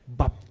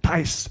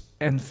 baptized,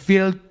 and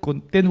filled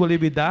continually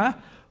with the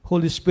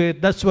Holy Spirit.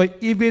 That's why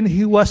even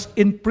he was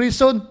in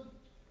prison.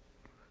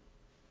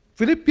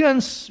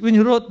 Philippians, when he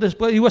wrote this,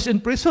 he was in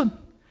prison,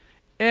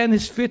 and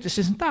his faith is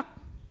intact.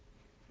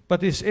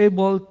 But he's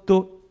able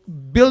to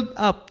build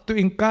up, to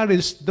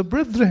encourage the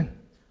brethren.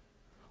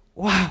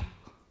 Wow.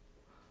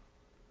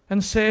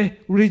 And say,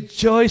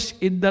 rejoice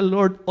in the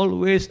Lord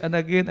always. And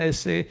again, I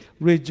say,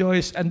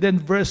 rejoice. And then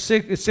verse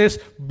 6, it says,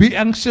 be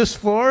anxious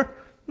for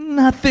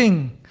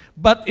nothing,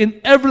 but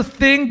in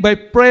everything by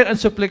prayer and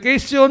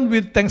supplication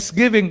with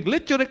thanksgiving,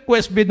 let your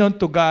requests be known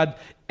to God,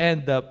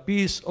 and the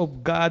peace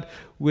of God,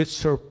 which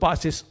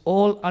surpasses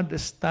all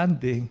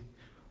understanding,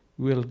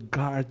 will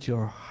guard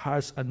your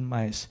hearts and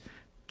minds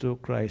through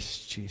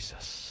Christ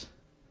Jesus.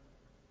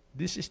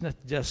 This is not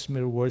just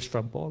mere words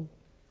from Paul.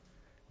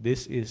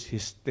 This is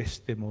his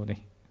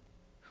testimony.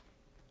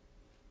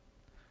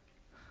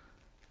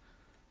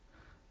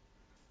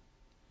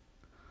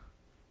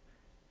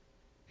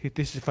 He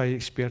testified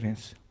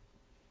experience.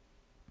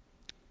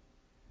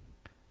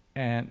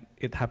 And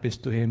it happens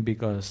to him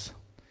because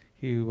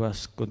he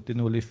was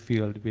continually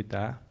filled with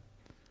the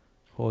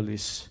Holy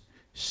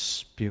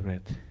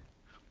Spirit.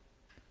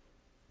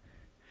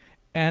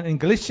 And in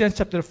Galatians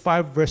chapter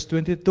 5, verse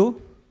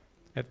 22,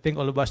 I think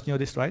all of us know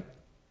this, right?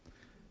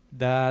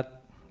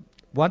 That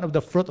one of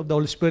the fruit of the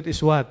Holy Spirit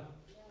is what?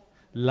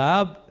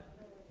 Love,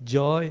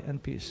 joy,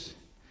 and peace.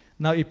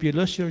 Now, if you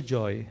lose your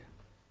joy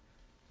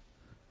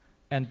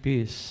and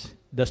peace,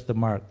 that's the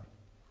mark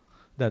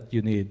that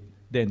you need,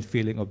 the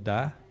infilling of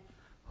the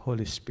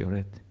Holy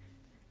Spirit.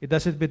 It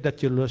doesn't mean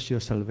that you lose your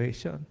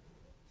salvation,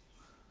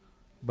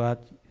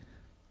 but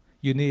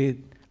you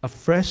need a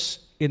fresh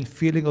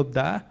infilling of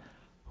the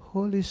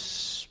Holy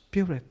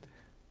Spirit.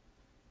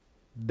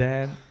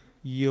 then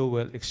you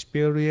will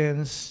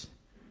experience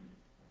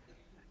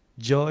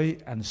joy,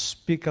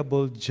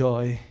 unspeakable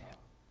joy,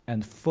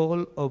 and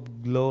full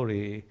of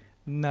glory,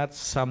 not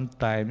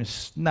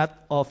sometimes,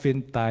 not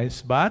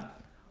oftentimes,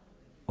 but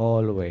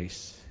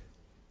always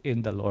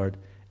in the Lord.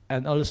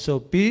 And also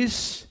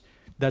peace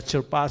that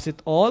surpasses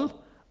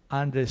all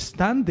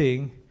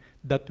understanding,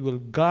 that will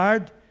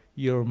guard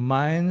your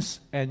minds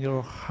and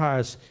your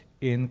hearts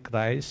in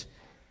Christ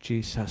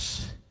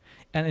Jesus.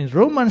 And in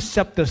Romans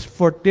chapter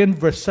 14,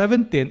 verse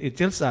 17, it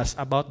tells us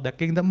about the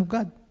kingdom of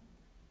God.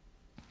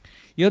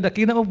 You know, the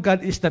kingdom of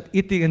God is not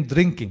eating and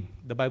drinking,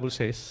 the Bible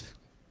says.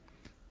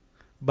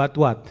 But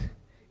what?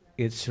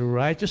 It's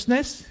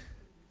righteousness,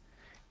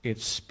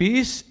 it's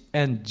peace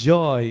and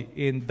joy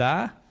in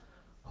the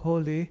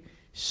Holy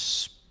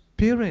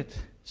Spirit.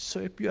 So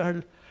if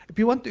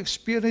you want to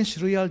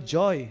experience real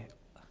joy,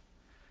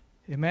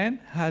 amen,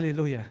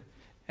 hallelujah,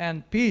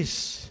 and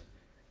peace,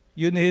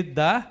 you need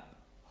the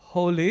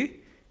Holy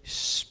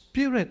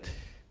Spirit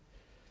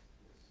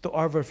to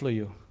overflow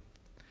you.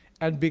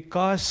 And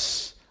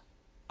because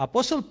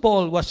Apostle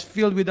Paul was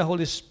filled with the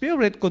Holy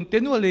Spirit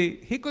continually,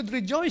 he could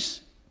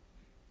rejoice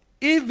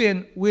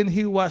even when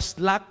he was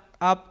locked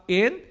up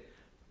in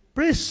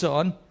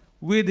prison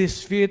with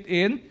his feet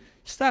in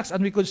stocks.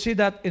 And we could see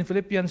that in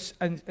Philippians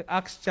and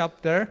Acts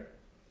chapter,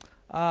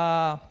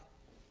 what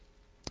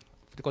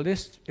do you call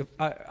this?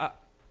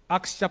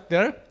 Acts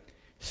chapter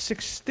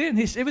 16.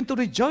 He's even to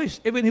rejoice,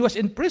 even he was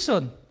in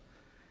prison,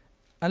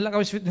 and locked up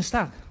his feet in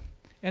stocks.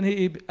 And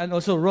he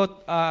also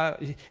wrote,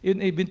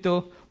 even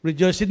to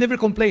rejoice. He never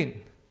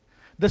complained.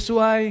 That's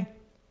why,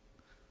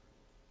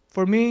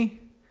 for me,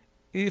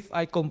 if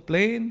I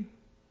complain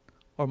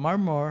or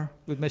murmur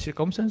with my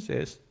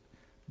circumstances,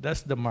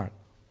 that's the mark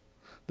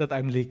that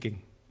I'm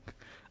leaking.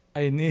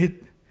 I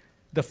need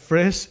the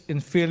fresh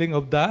infilling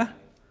of the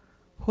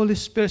Holy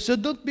Spirit. So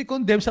don't be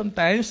condemned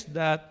sometimes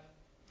that,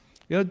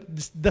 you know,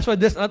 that's why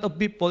there's a lot of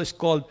people is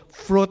called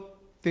fruit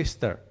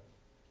taster.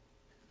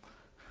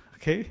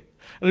 Okay?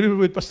 I remember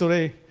with Pastor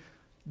Ray,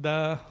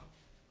 what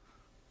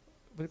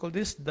do you call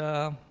this?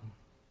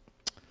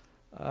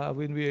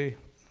 When we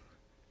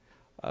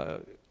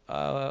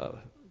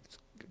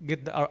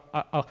get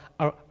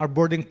our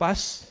boarding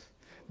pass,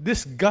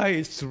 this guy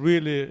is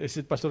really, I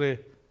said, Pastor Ray,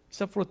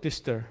 he's a fruit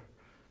taster.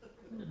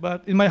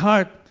 But in my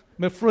heart,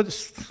 my fruit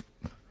is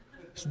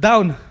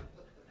down.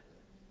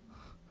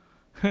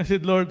 I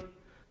said, Lord,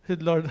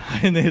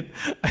 I need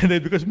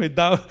because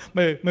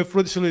my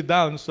fruit is really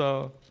down.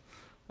 So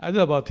I don't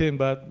know about him,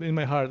 but in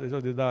my heart it's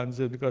already down.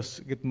 So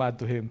because I get mad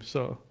to him.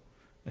 So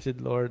I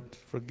said, Lord,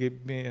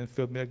 forgive me and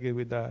fill me again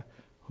with the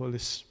Holy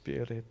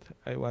Spirit.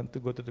 I want to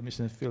go to the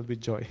mission field with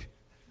joy,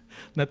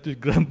 not with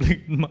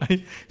grumbling in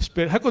my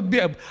spirit. How could be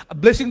a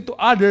blessing to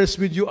others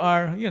when you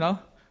are,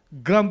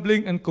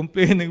 grumbling and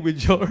complaining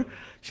with your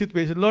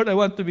situation? Lord, I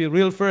want to be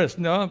real first.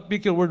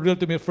 Pick your word real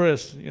to me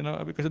first,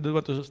 because I don't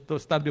want to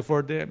stand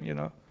before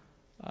them,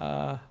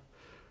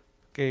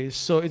 Okay,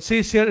 so it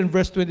says here in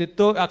verse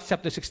 22, Acts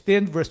chapter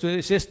 16, verse 20,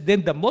 it says,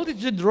 Then the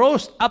multitude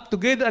rose up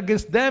together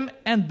against them,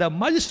 and the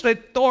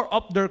magistrate tore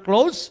up their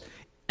clothes,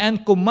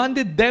 and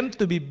commanded them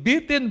to be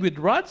beaten with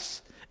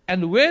rods.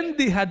 And when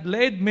they had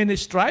laid many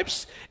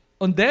stripes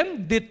on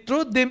them, they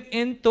threw them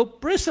into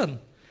prison,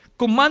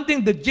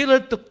 commanding the jailer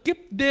to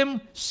keep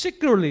them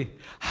securely.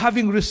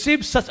 Having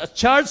received such a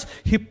charge,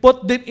 he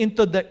put them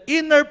into the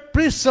inner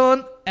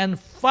prison and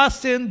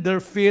fastened their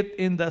feet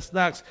in the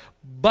stocks.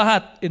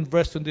 But in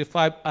verse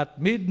 25,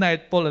 at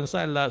midnight, Paul and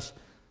Silas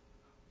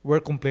were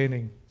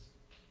complaining,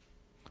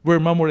 were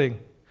murmuring.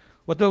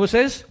 What the Bible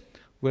says?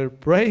 We're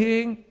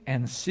praying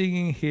and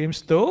singing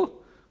hymns to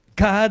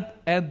God,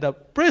 and the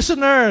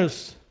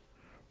prisoners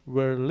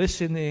were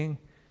listening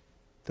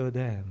to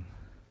them.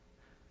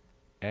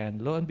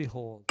 And lo and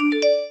behold,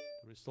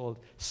 the result,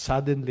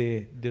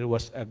 suddenly there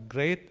was a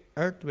great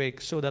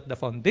earthquake, so that the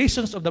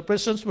foundations of the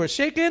prisons were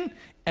shaken,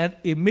 and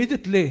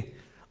immediately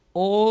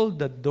all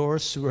the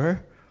doors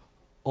were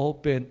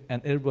open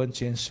and everyone's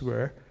chains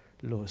were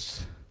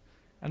loose.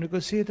 And we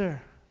consider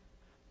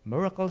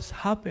miracles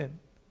happen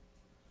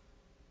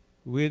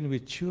when we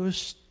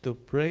choose to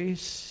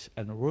praise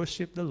and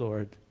worship the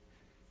Lord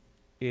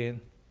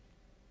in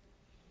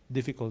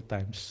difficult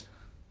times.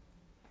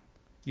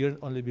 You'll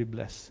only be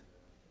blessed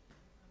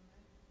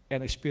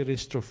and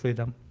experience true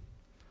freedom,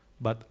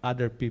 but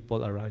other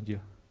people around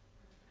you.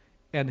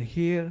 And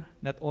here,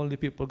 not only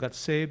people got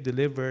saved,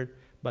 delivered,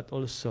 but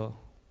also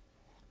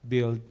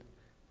build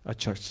a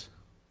church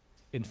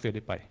in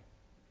Philippi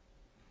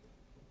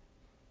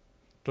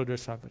through their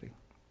suffering.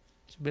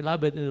 So,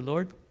 beloved in the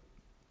Lord,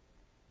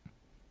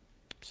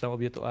 some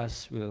of you to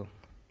us will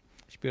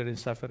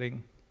experience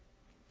suffering,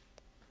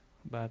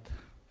 but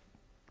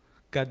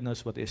God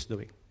knows what He is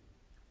doing.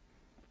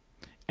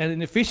 And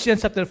in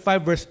Ephesians chapter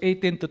 5, verse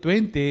 18 to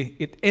 20,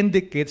 it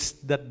indicates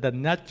that the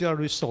natural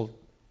result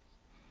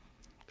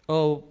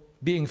of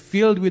being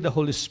filled with the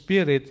Holy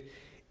Spirit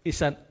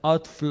is an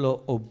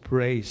outflow of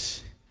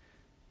praise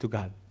to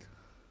God.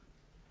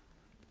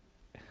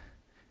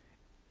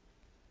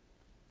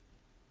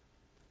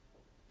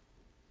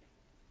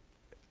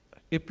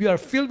 if you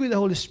are filled with the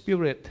Holy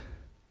Spirit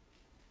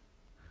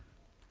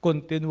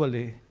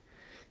continually,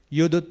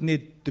 you don't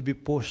need to be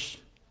pushed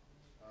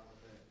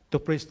to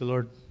praise the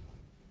Lord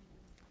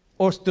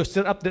or to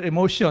stir up their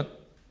emotion.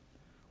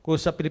 Kung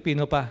sa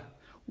Pilipino pa,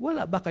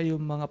 wala ba kayong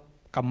mga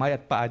kamay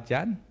at paa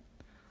dyan?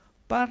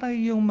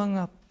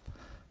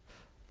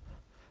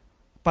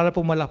 Para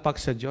pumalakpak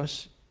sa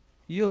Diyos.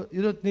 You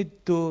don't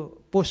need to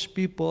push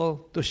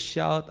people to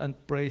shout and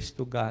praise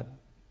to God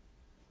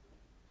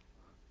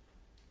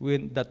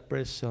when that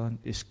person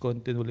is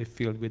continually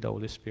filled with the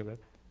Holy Spirit.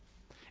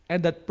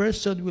 And that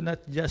person will not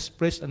just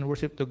praise and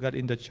worship to God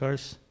in the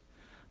church,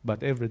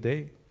 but every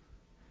day.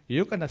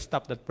 You cannot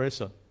stop that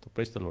person to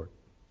praise the Lord.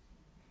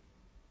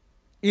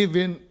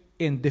 Even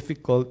in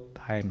difficult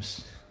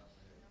times.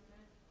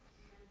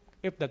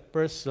 If that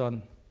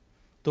person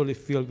totally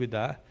filled with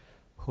the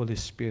Holy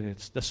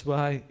Spirit. That's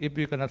why if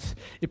you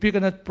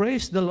cannot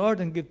praise the Lord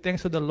and give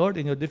thanks to the Lord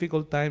in your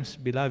difficult times,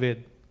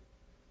 beloved,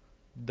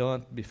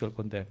 don't be filled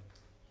condemned.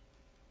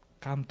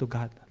 Come to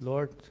God.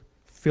 Lord,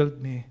 fill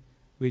me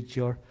with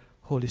your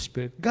Holy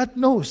Spirit. God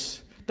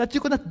knows that you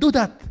cannot do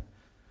that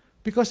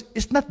because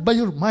it's not by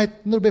your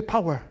might nor by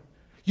power.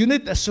 You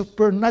need a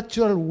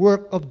supernatural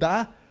work of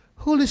the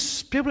Holy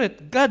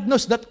Spirit. God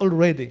knows that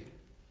already.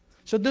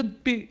 So don't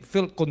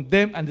feel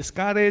condemned and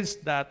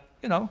discouraged that,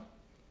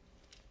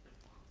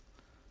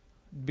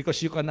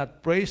 because you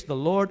cannot praise the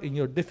Lord in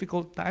your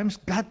difficult times.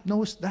 God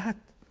knows that.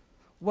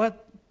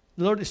 What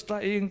the Lord is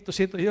trying to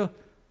say to you,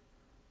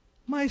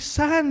 my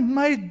son,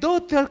 my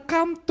daughter,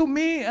 come to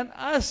me and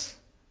ask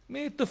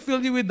me to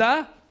fill you with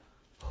the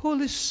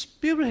Holy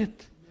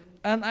Spirit.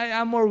 And I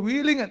am more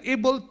willing and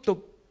able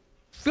to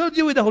fill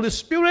you with the Holy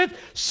Spirit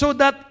so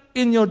that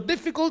in your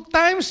difficult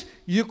times,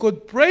 you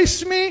could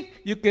praise me,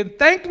 you can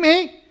thank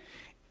me,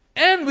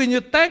 and when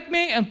you thank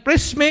me and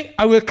praise me,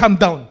 I will come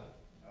down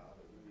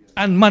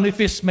and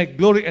manifest my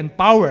glory and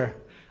power.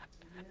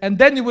 And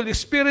then you will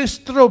experience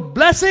true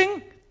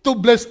blessing to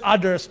bless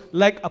others,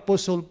 like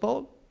Apostle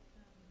Paul.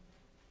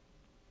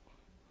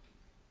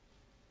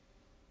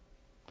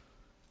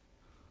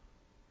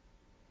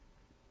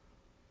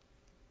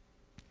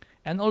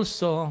 And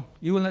also,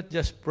 you will not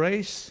just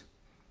praise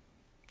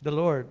the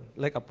Lord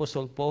like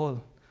Apostle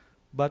Paul,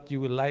 but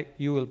you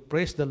will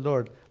praise the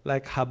Lord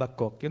like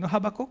Habakkuk. You know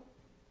Habakkuk?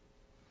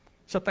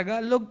 Sa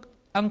Tagalog,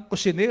 ang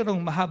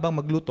kusinerong mahabang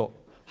magluto,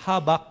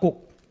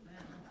 Habakkuk.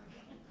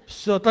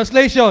 So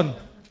translation.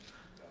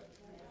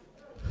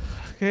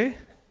 Okay?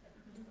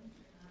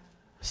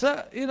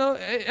 So,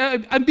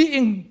 I'm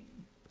being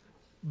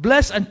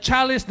blessed and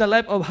challenged the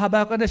life of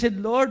Habakkuk, and I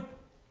said, Lord,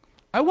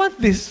 I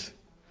want this.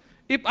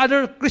 If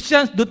other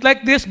Christians don't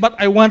like this, but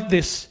I want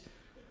this.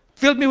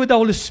 Fill me with the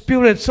Holy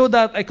Spirit so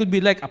that I could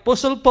be like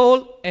Apostle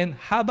Paul and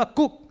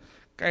Habakkuk.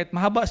 Kahit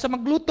mahaba sa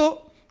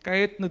magluto,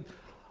 kahit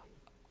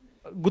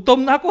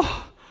gutom na ako.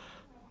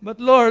 But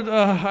Lord,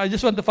 I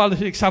just want to follow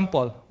the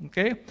example.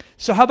 Okay?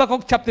 So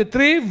Habakkuk chapter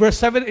 3, verse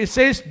 7, it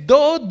says,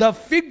 though the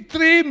fig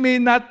tree may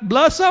not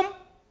blossom,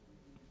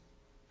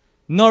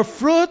 nor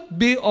fruit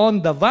be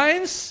on the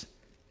vines.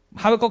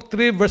 Habakkuk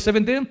 3, verse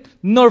 17,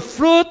 nor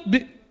fruit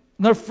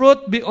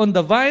be on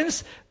the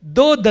vines,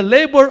 though the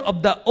labor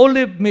of the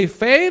olive may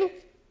fail,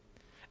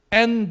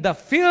 and the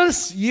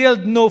fields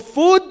yield no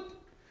food,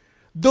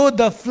 though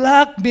the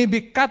flock may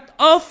be cut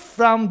off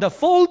from the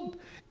fold,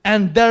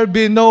 and there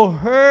be no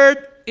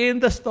herd in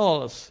the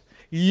stalls,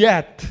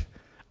 yet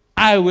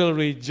I will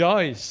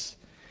rejoice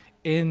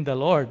in the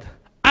Lord.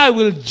 I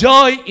will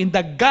joy in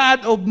the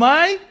God of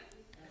my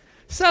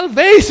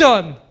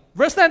salvation.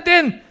 Verse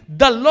 19,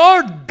 the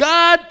Lord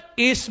God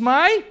is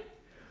my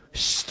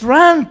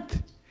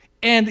strength,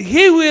 and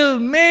He will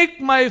make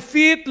my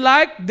feet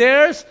like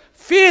theirs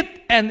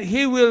feet, and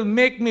He will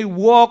make me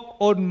walk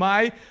on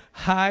my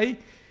high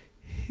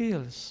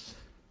heels.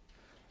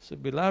 So,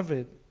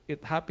 beloved,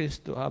 it happens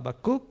to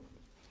Habakkuk,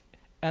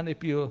 and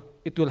it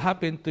will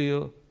happen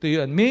to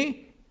you and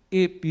me,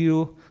 if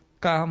you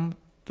come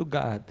to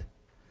God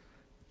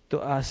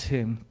to ask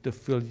Him to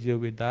fill you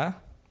with the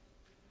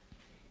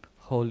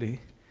Holy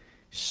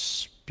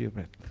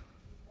Spirit.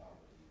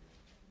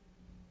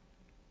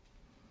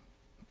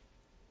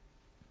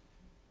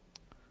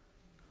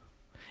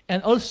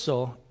 And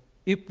also,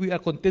 if we are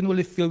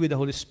continually filled with the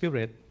Holy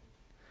Spirit,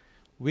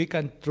 we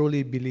can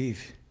truly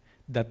believe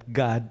that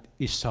God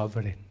is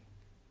sovereign.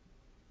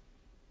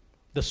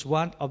 That's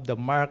one of the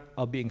marks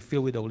of being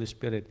filled with the Holy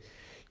Spirit.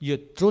 You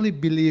truly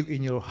believe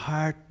in your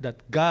heart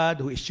that God,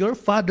 who is your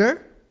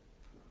Father,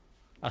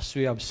 as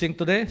we have seen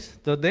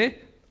today,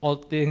 all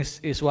things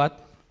is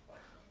what?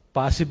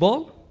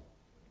 Possible.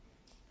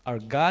 Our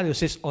God who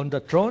sits on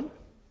the throne,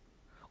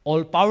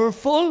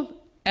 all-powerful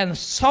and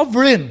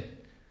sovereign,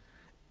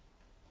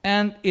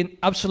 and in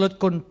absolute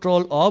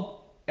control of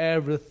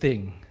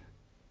everything.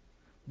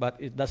 But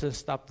it doesn't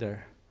stop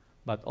there.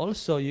 But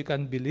also you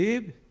can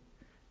believe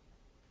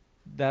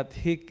that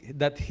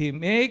He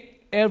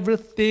make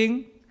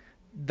everything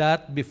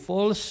that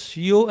befalls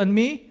you and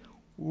me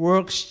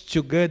works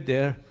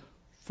together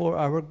for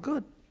our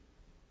good.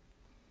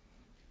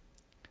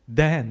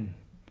 Then,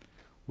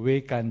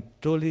 we can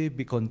truly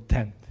be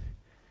content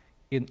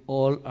in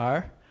all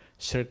our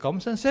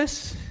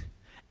circumstances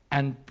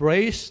and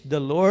praise the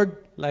Lord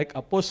like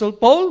Apostle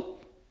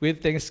Paul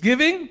with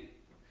thanksgiving.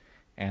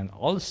 And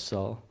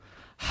also,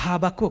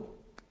 Habakuk,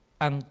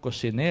 ang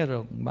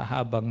kusinerong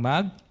mahabang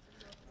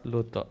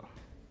magluto.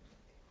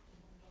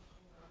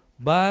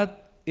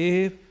 But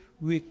if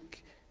we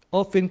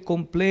often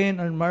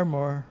complain and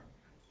murmur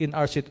in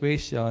our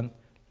situation,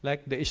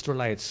 like the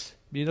Israelites.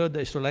 You know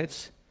the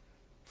Israelites?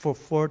 For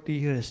 40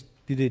 years,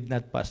 they did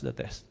not pass the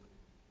test.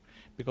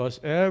 Because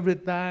every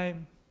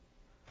time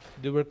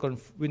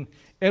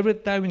every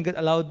time when God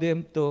allowed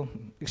them to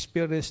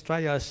experience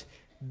trials,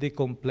 they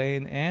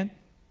complain and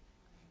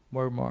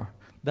murmur.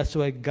 That's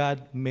why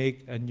God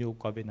made a new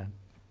covenant.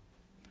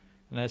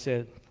 And I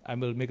said, I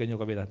will make a new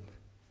covenant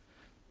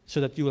so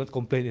that you will not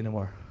complain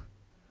anymore.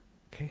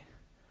 Okay?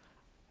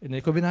 In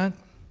the covenant,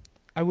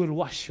 I will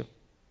wash you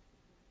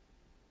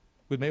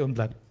with my own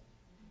blood.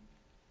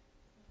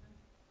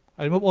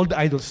 I remove all the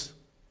idols.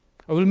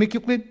 I will make you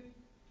clean.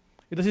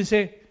 It doesn't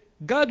say,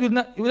 God will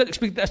not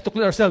expect us to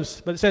clean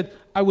ourselves, but it said,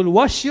 I will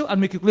wash you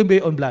and make you clean by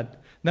your own blood.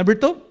 Number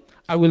 2,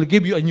 I will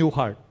give you a new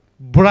heart.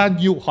 Brand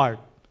new heart.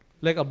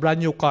 Like a brand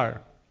new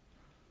car.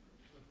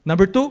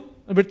 Number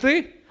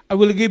 3, I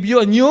will give you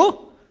a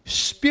new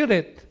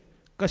spirit.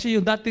 Kasi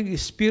yung dating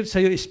spirit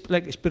sa'yo is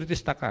like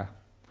spiritista ka.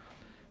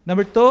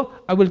 Number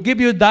 2, I will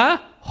give you the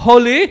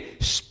Holy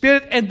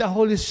Spirit, and the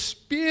Holy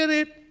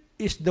Spirit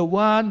is the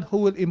one who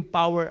will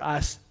empower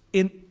us,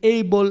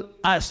 enable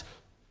us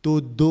to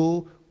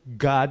do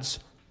God's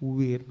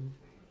will.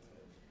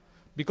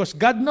 Because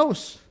God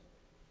knows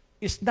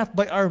it's not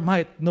by our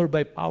might nor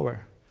by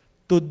power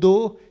to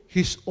do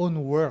His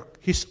own work,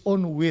 His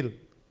own will,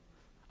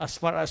 as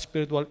far as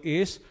spiritual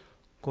is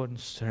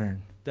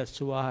concerned.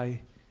 That's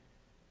why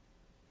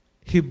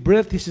He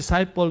breathed His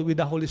disciple with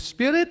the Holy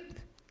Spirit,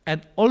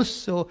 and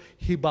also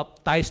He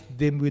baptized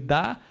them with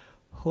the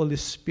Holy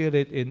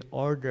Spirit in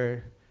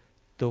order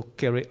to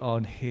carry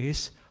on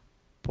His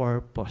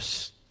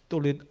purpose, to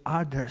lead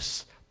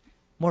others,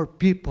 more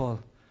people,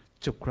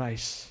 to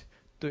Christ,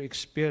 to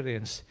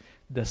experience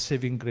the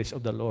saving grace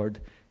of the Lord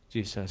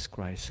Jesus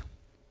Christ.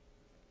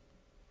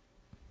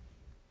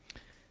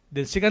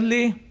 Then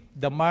secondly,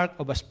 the mark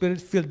of a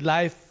spirit-filled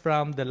life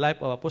from the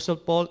life of Apostle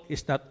Paul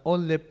is not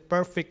only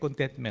perfect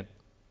contentment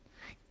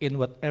in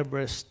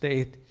whatever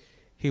state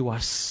he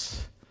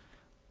was,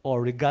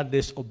 or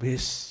regardless of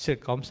his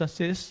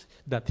circumstances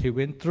that he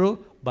went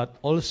through, but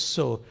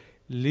also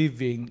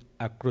living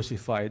a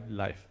crucified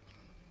life.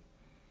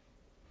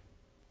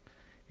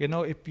 You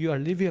know, if you are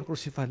living a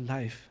crucified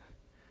life,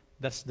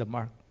 that's the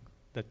mark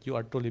that you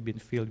are truly been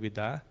filled with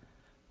the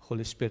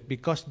Holy Spirit.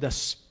 Because the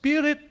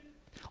Spirit,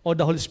 or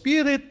the Holy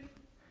Spirit,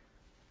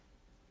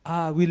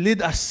 will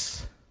lead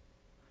us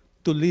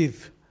to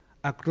live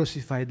a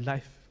crucified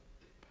life.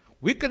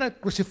 We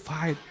cannot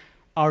crucify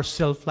our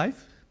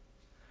self-life,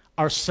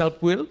 our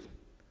self-will,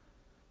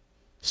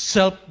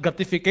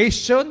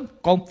 self-gratification,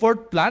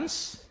 comfort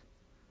plans,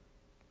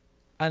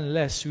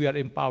 unless we are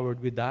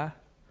empowered with the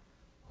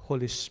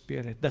Holy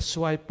Spirit. That's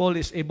why Paul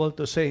is able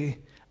to say,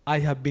 I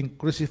have been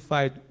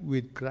crucified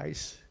with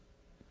Christ.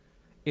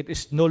 It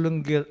is no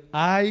longer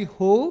I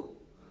who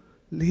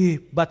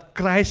live, but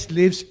Christ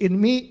lives in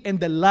me, and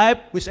the life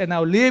which I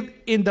now live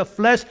in the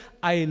flesh,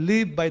 I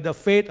live by the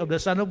faith of the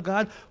Son of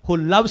God who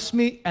loves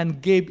me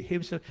and gave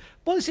Himself.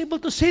 Paul is able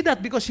to say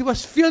that because he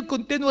was filled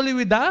continually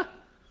with the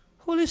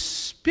Holy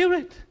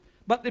Spirit.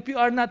 But if you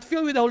are not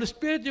filled with the Holy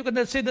Spirit, you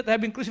cannot say that I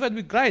have been crucified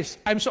with Christ.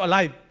 I'm so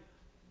alive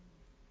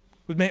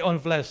with my own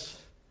flesh.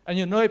 And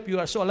you know, if you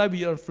are so alive with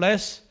your own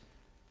flesh,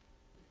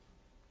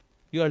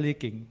 you are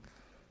leaking.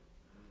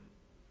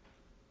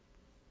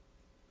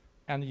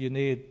 And you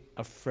need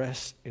a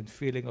fresh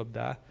infilling of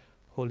the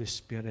Holy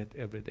Spirit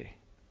every day.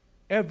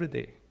 Every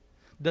day.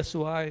 That's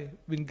why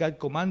when God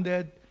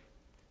commanded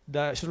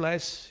the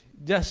Israelites,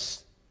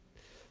 just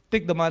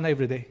take the manna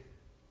every day.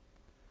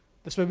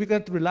 That's why we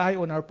can't rely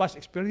on our past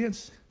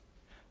experience.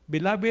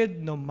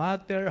 Beloved, no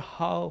matter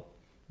how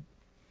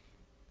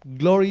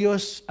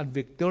glorious and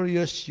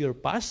victorious your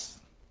past,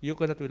 you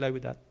cannot rely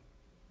with that.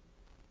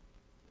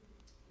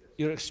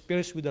 Your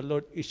experience with the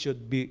Lord, it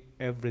should be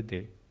every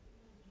day.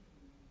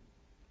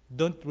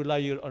 Don't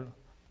rely on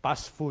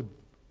past food,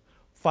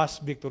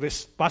 past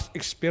victories, past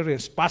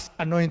experience, past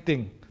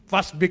anointing,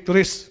 past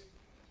victories.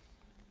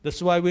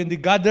 That's why when they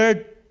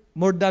gathered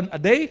more than a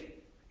day,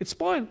 it's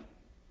spoiled.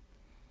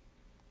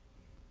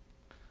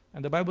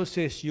 And the Bible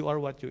says, you are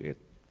what you eat.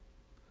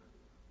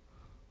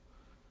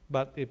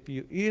 But if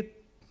you eat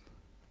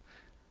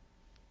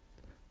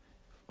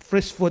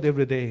fresh food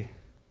every day,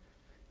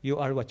 you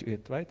are what you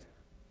eat, right?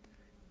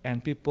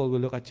 And people will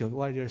look at you,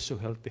 why you're so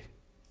healthy,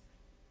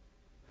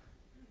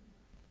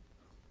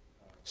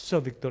 so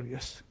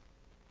victorious.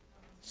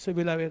 So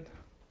beloved,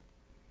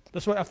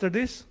 that's why after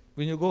this,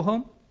 when you go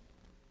home,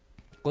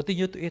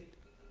 continue to eat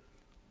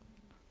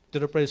to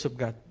the praise of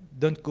God.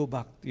 Don't go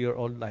back to your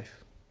old life.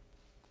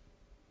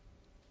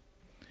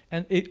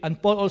 And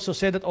Paul also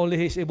said that only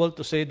he is able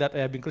to say that I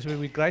have been crucified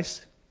with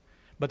Christ,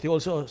 But he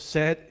also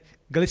said,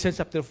 Galatians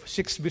chapter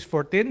 6, verse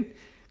 14,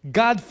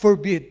 God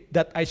forbid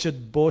that I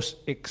should boast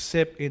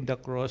except in the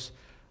cross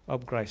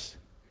of Christ.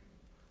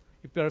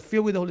 If you are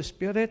filled with the Holy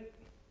Spirit,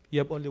 you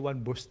have only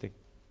one boasting.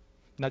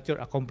 Not your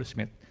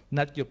accomplishment,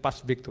 not your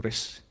past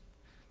victories.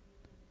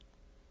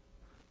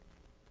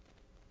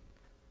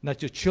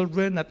 Not your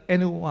children, not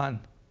anyone,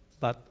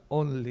 but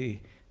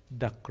only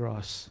the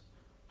cross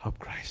of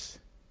Christ.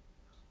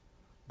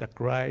 The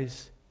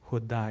Christ who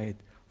died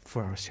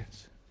for our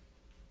sins.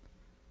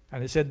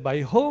 And he said,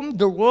 by whom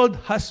the world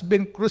has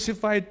been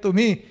crucified to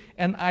me,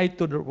 and I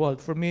to the world.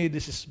 For me,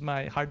 this is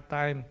my hard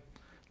time.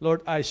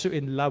 Lord, I so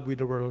in love with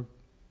the world.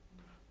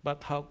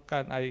 But how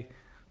can I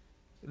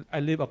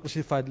live a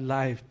crucified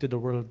life to the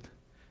world?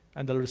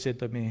 And the Lord said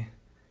to me,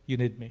 you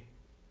need me.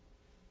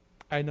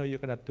 I know you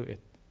cannot do it.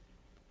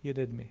 You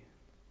need me.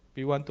 If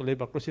you want to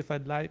live a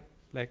crucified life,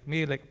 like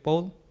me, like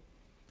Paul,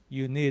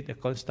 you need a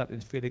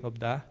constant feeling of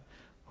the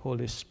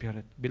Holy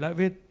Spirit.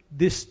 Beloved,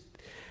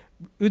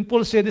 when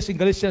Paul said this in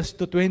Galatians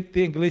 2:20,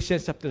 in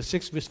Galatians chapter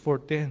 6, verse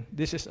 14,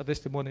 this is a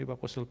testimony of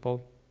Apostle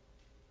Paul.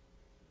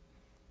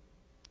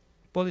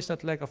 Paul is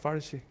not like a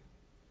Pharisee.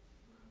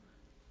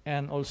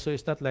 And also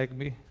it's not like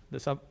me.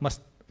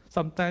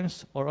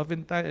 Sometimes or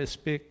oftentimes I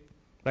speak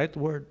right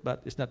word,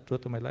 but it's not true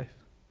to my life.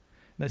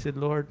 And I said,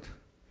 Lord,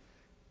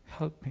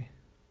 help me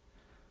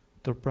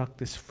to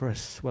practice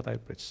first what I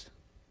preach.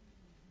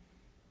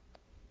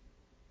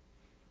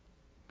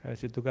 I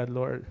said to God,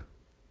 Lord,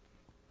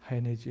 I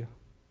need you.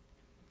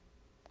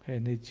 I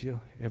need you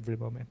every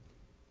moment.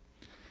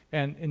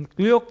 And in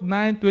Luke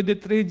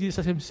 9:23,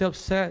 Jesus himself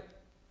said,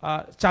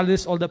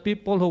 challenged all the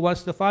people who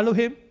wants to follow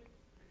him.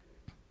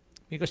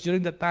 Because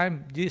during that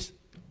time,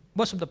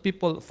 most of the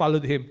people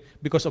followed him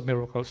because of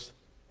miracles.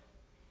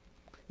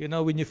 You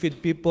know, when you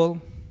feed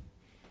people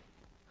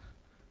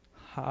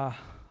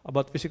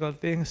about physical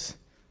things,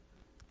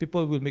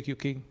 people will make you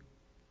king.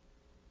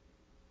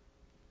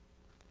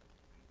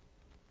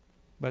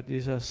 But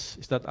Jesus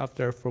is not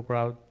after for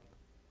crowd,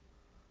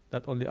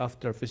 not only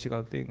after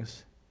physical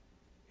things.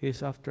 He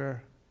is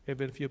after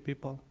even few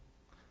people,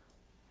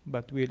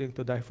 but willing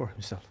to die for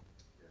himself.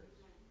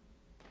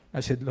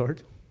 I said,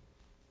 Lord,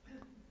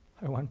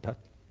 I want that.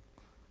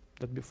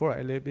 That before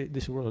I leave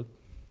this world,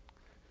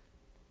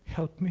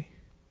 help me.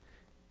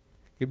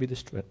 Give me the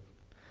strength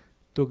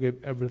to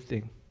give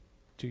everything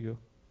to you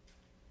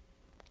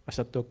as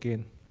a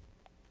token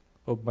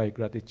of my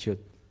gratitude,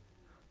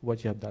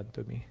 what you have done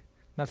to me.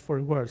 Not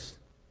for words,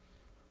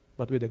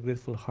 but with a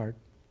grateful heart,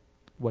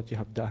 what you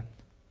have done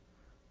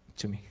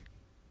to me.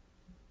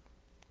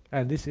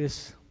 And this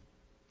is,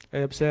 I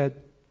have said,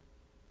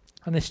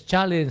 and his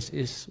challenge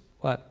is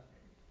what?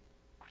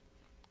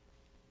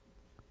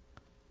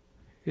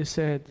 He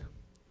said,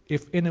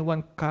 if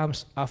anyone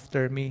comes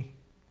after me,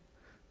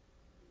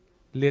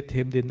 let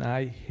him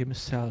deny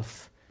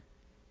himself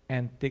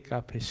and take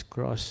up his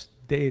cross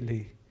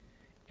daily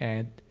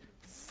and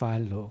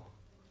follow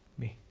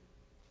me.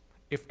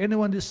 If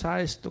anyone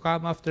decides to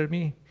come after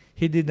me,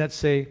 he did not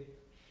say,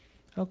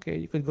 okay,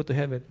 you can go to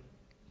heaven.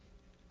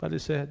 But he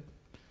said,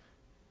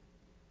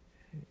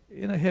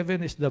 you know,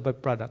 heaven is the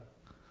byproduct.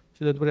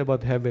 So don't worry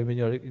about heaven when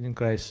you're in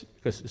Christ,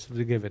 because it's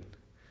forgiven.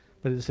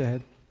 But he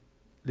said,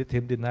 let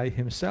him deny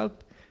himself,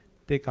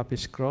 take up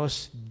his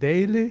cross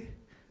daily,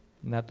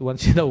 not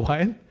once in a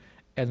while,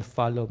 and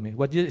follow me.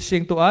 What is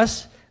saying to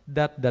us?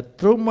 That the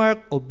true mark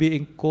of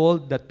being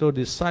called the true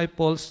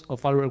disciples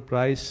of followers of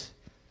Christ,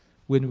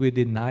 when we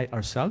deny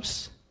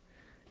ourselves,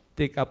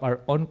 take up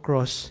our own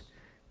cross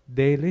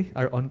daily,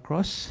 our own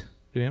cross.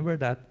 Remember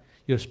that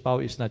your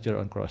spouse is not your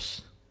own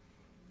cross.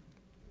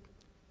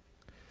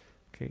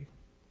 Okay.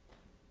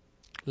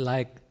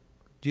 Like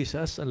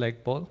Jesus and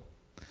like Paul.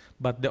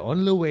 But the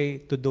only way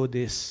to do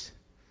this,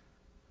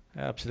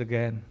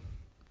 again,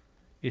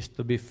 is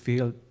to be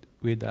filled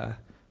with the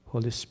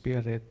Holy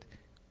Spirit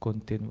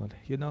continually.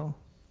 You know,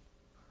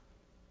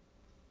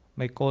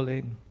 my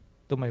calling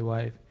to my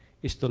wife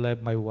is to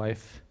love my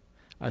wife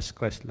as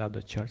Christ loved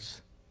the church.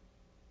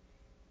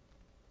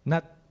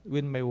 Not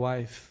when my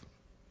wife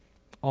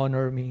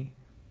honor me,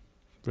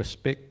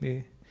 respect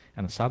me,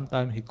 and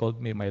sometimes he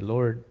called me my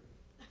Lord.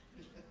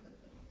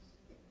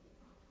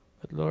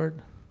 But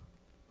Lord,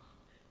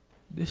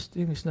 this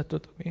thing is not true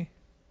to me.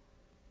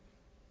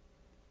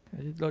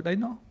 I said, Lord, I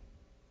know.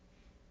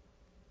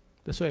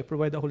 That's why I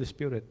provide the Holy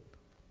Spirit.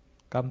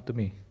 Come to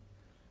me,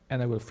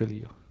 and I will fill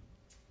you.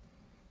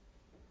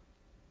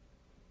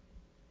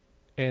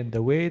 And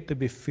the way to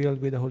be filled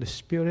with the Holy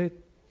Spirit,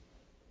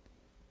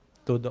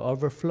 to the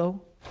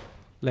overflow,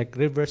 like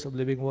rivers of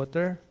living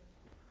water,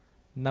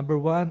 number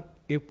one,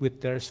 if we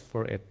thirst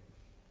for it.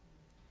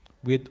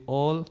 With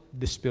all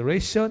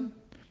desperation,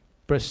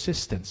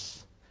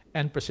 persistence,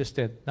 and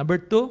persistent. Number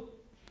two,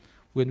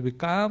 when we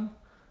come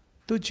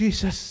to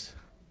Jesus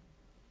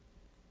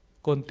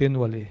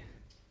continually,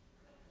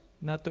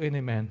 not to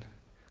any man.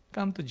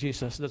 Come to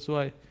Jesus. That's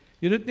why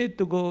you don't need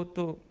to go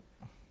to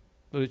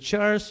the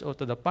church or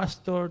to the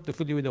pastor to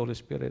fill you with the Holy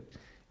Spirit.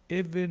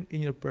 Even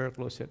in your prayer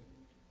closet.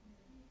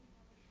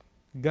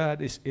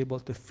 God is able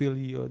to fill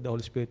you, the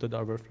Holy Spirit, to the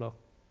overflow.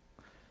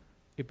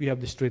 If you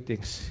have these three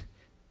things,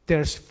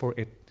 thirst for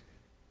it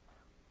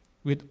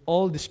with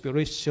all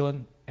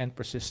desperation and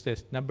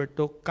persistence. Number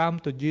two, come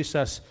to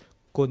Jesus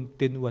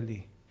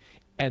continually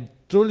and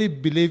truly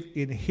believe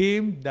in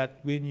Him that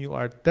when you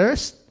are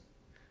thirsty,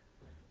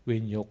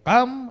 when you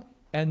come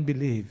and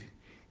believe,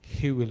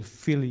 He will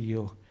fill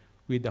you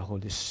with the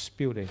Holy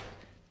Spirit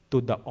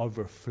to the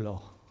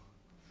overflow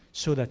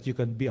so that you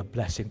can be a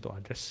blessing to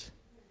others.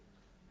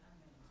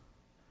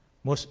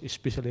 Most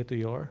especially to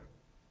your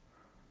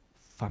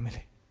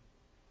family.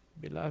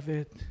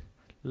 Beloved,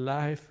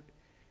 life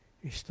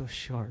is too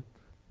short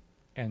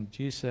and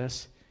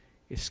Jesus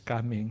is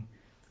coming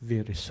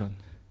very soon.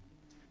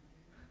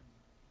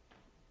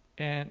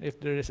 And if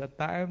there is a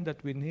time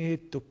that we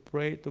need to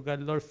pray to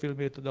God, Lord, fill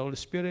me to the Holy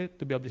Spirit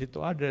to be able to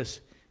to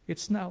others,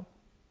 it's now.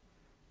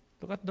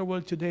 Look at the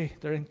world today.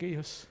 They're in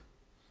chaos.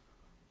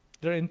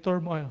 They're in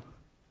turmoil.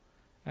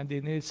 And they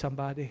need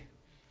somebody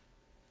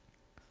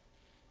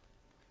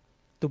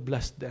to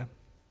bless them,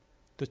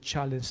 to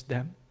challenge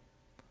them,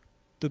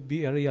 to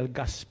be a real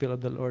gospel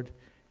of the Lord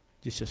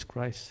Jesus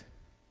Christ,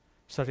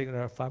 starting in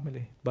our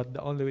family. But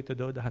the only way to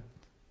do that,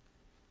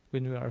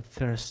 when we are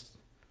thirsty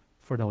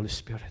for the Holy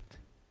Spirit,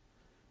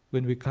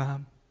 when we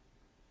come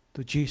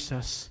to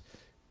Jesus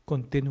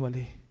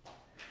continually,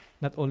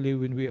 not only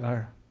when we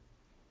are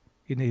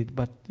in need,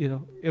 but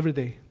every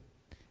day,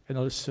 and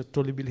also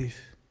truly believe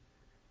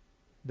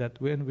that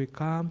when we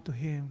come to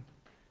Him,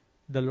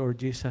 the Lord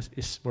Jesus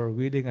is more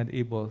willing and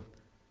able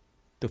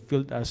to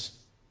fill us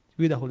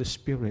with the Holy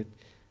Spirit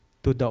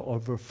to the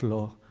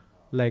overflow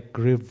like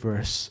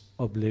rivers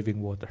of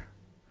living water.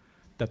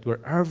 That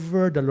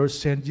wherever the Lord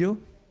sends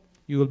you,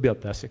 you will be a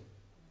blessing.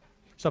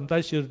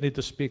 Sometimes you need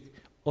to speak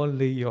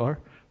only your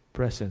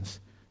presence.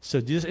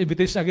 So Jesus'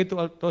 invitation again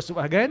to us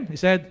again, He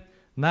said,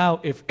 now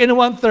if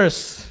anyone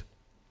thirsts,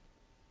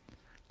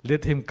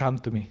 let him come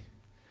to me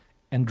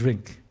and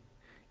drink.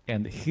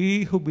 And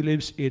he who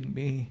believes in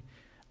me,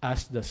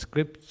 as the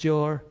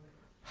scripture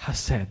has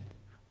said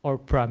or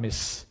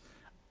promised,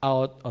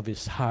 out of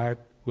his heart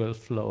will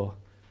flow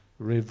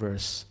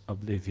rivers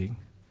of living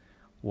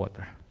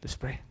water. Let's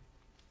pray.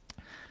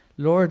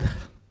 Lord,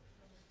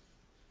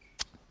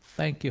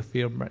 thank you for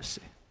your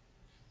mercy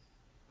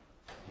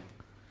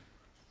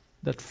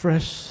that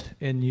fresh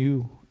and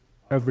new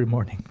every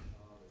morning.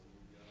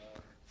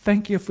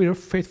 Thank you for your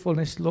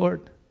faithfulness,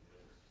 Lord,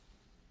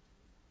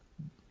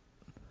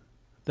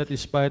 that in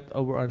spite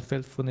of our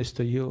unfaithfulness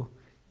to you,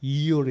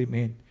 you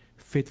remain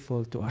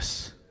faithful to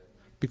us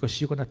because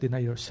you cannot deny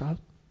yourself.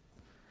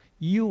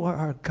 You are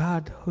our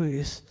God who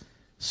is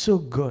so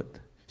good,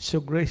 so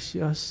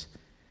gracious,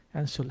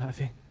 and so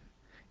loving.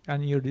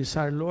 And your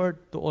desire,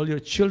 Lord, to all your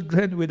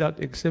children without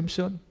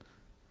exemption,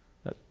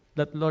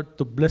 that Lord,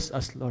 to bless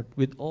us, Lord,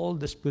 with all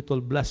the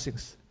spiritual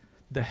blessings,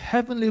 the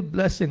heavenly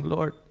blessing,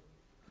 Lord,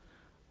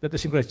 that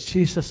is in Christ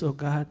Jesus, O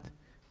God,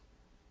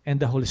 and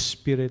the Holy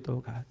Spirit, O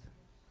God.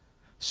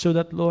 So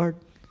that, Lord,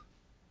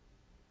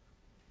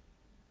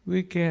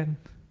 we can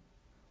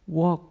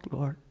walk,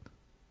 Lord,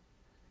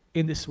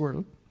 in this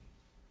world,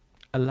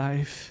 a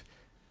life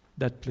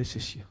that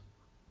pleases you,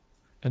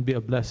 and be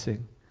a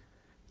blessing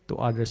to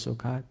others, O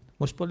God.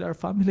 Most probably our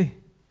family.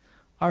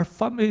 Our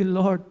family,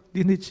 Lord,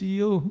 they need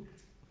you.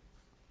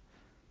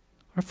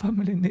 Our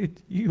family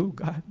needs you,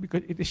 God,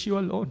 because it is you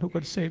alone who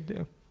can save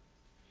them,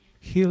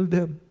 heal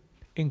them,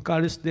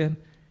 encourage them,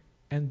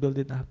 and build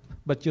it up.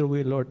 But your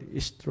will, Lord,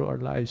 is through our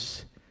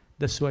lives.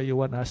 That's why you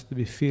want us to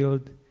be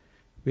filled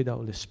with the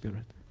Holy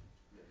Spirit.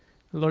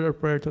 Lord, our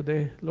prayer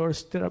today, Lord,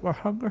 stir up our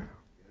hunger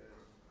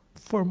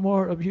for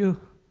more of you,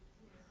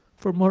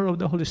 for more of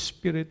the Holy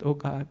Spirit, O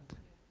God.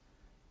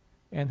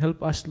 And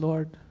help us,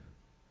 Lord,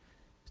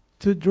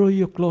 to draw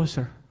you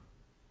closer,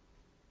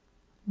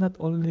 not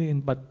only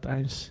in bad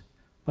times,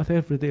 but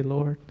every day,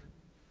 Lord.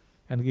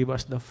 And give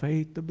us the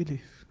faith to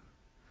believe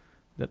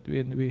that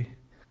when we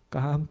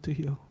come to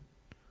you,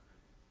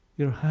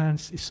 your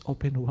hands is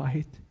open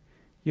wide,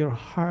 your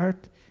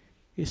heart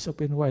is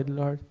open wide,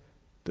 Lord,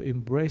 to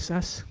embrace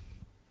us,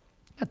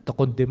 not to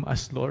condemn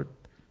us, Lord,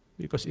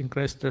 because in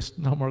Christ there's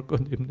no more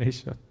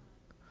condemnation,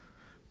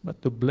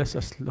 but to bless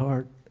us,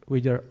 Lord,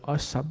 with your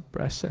awesome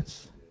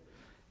presence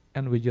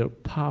and with your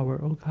power,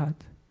 oh God,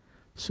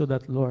 so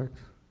that, Lord,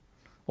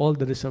 all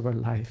the rest of our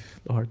life,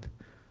 Lord,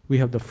 we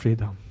have the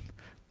freedom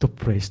to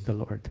praise the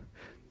Lord,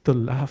 to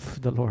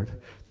love the Lord,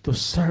 to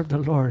serve the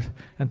Lord,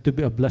 and to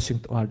be a blessing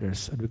to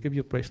others. And we give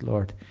you praise,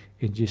 Lord,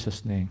 in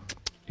Jesus' name.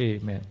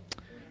 Amen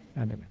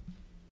and amen.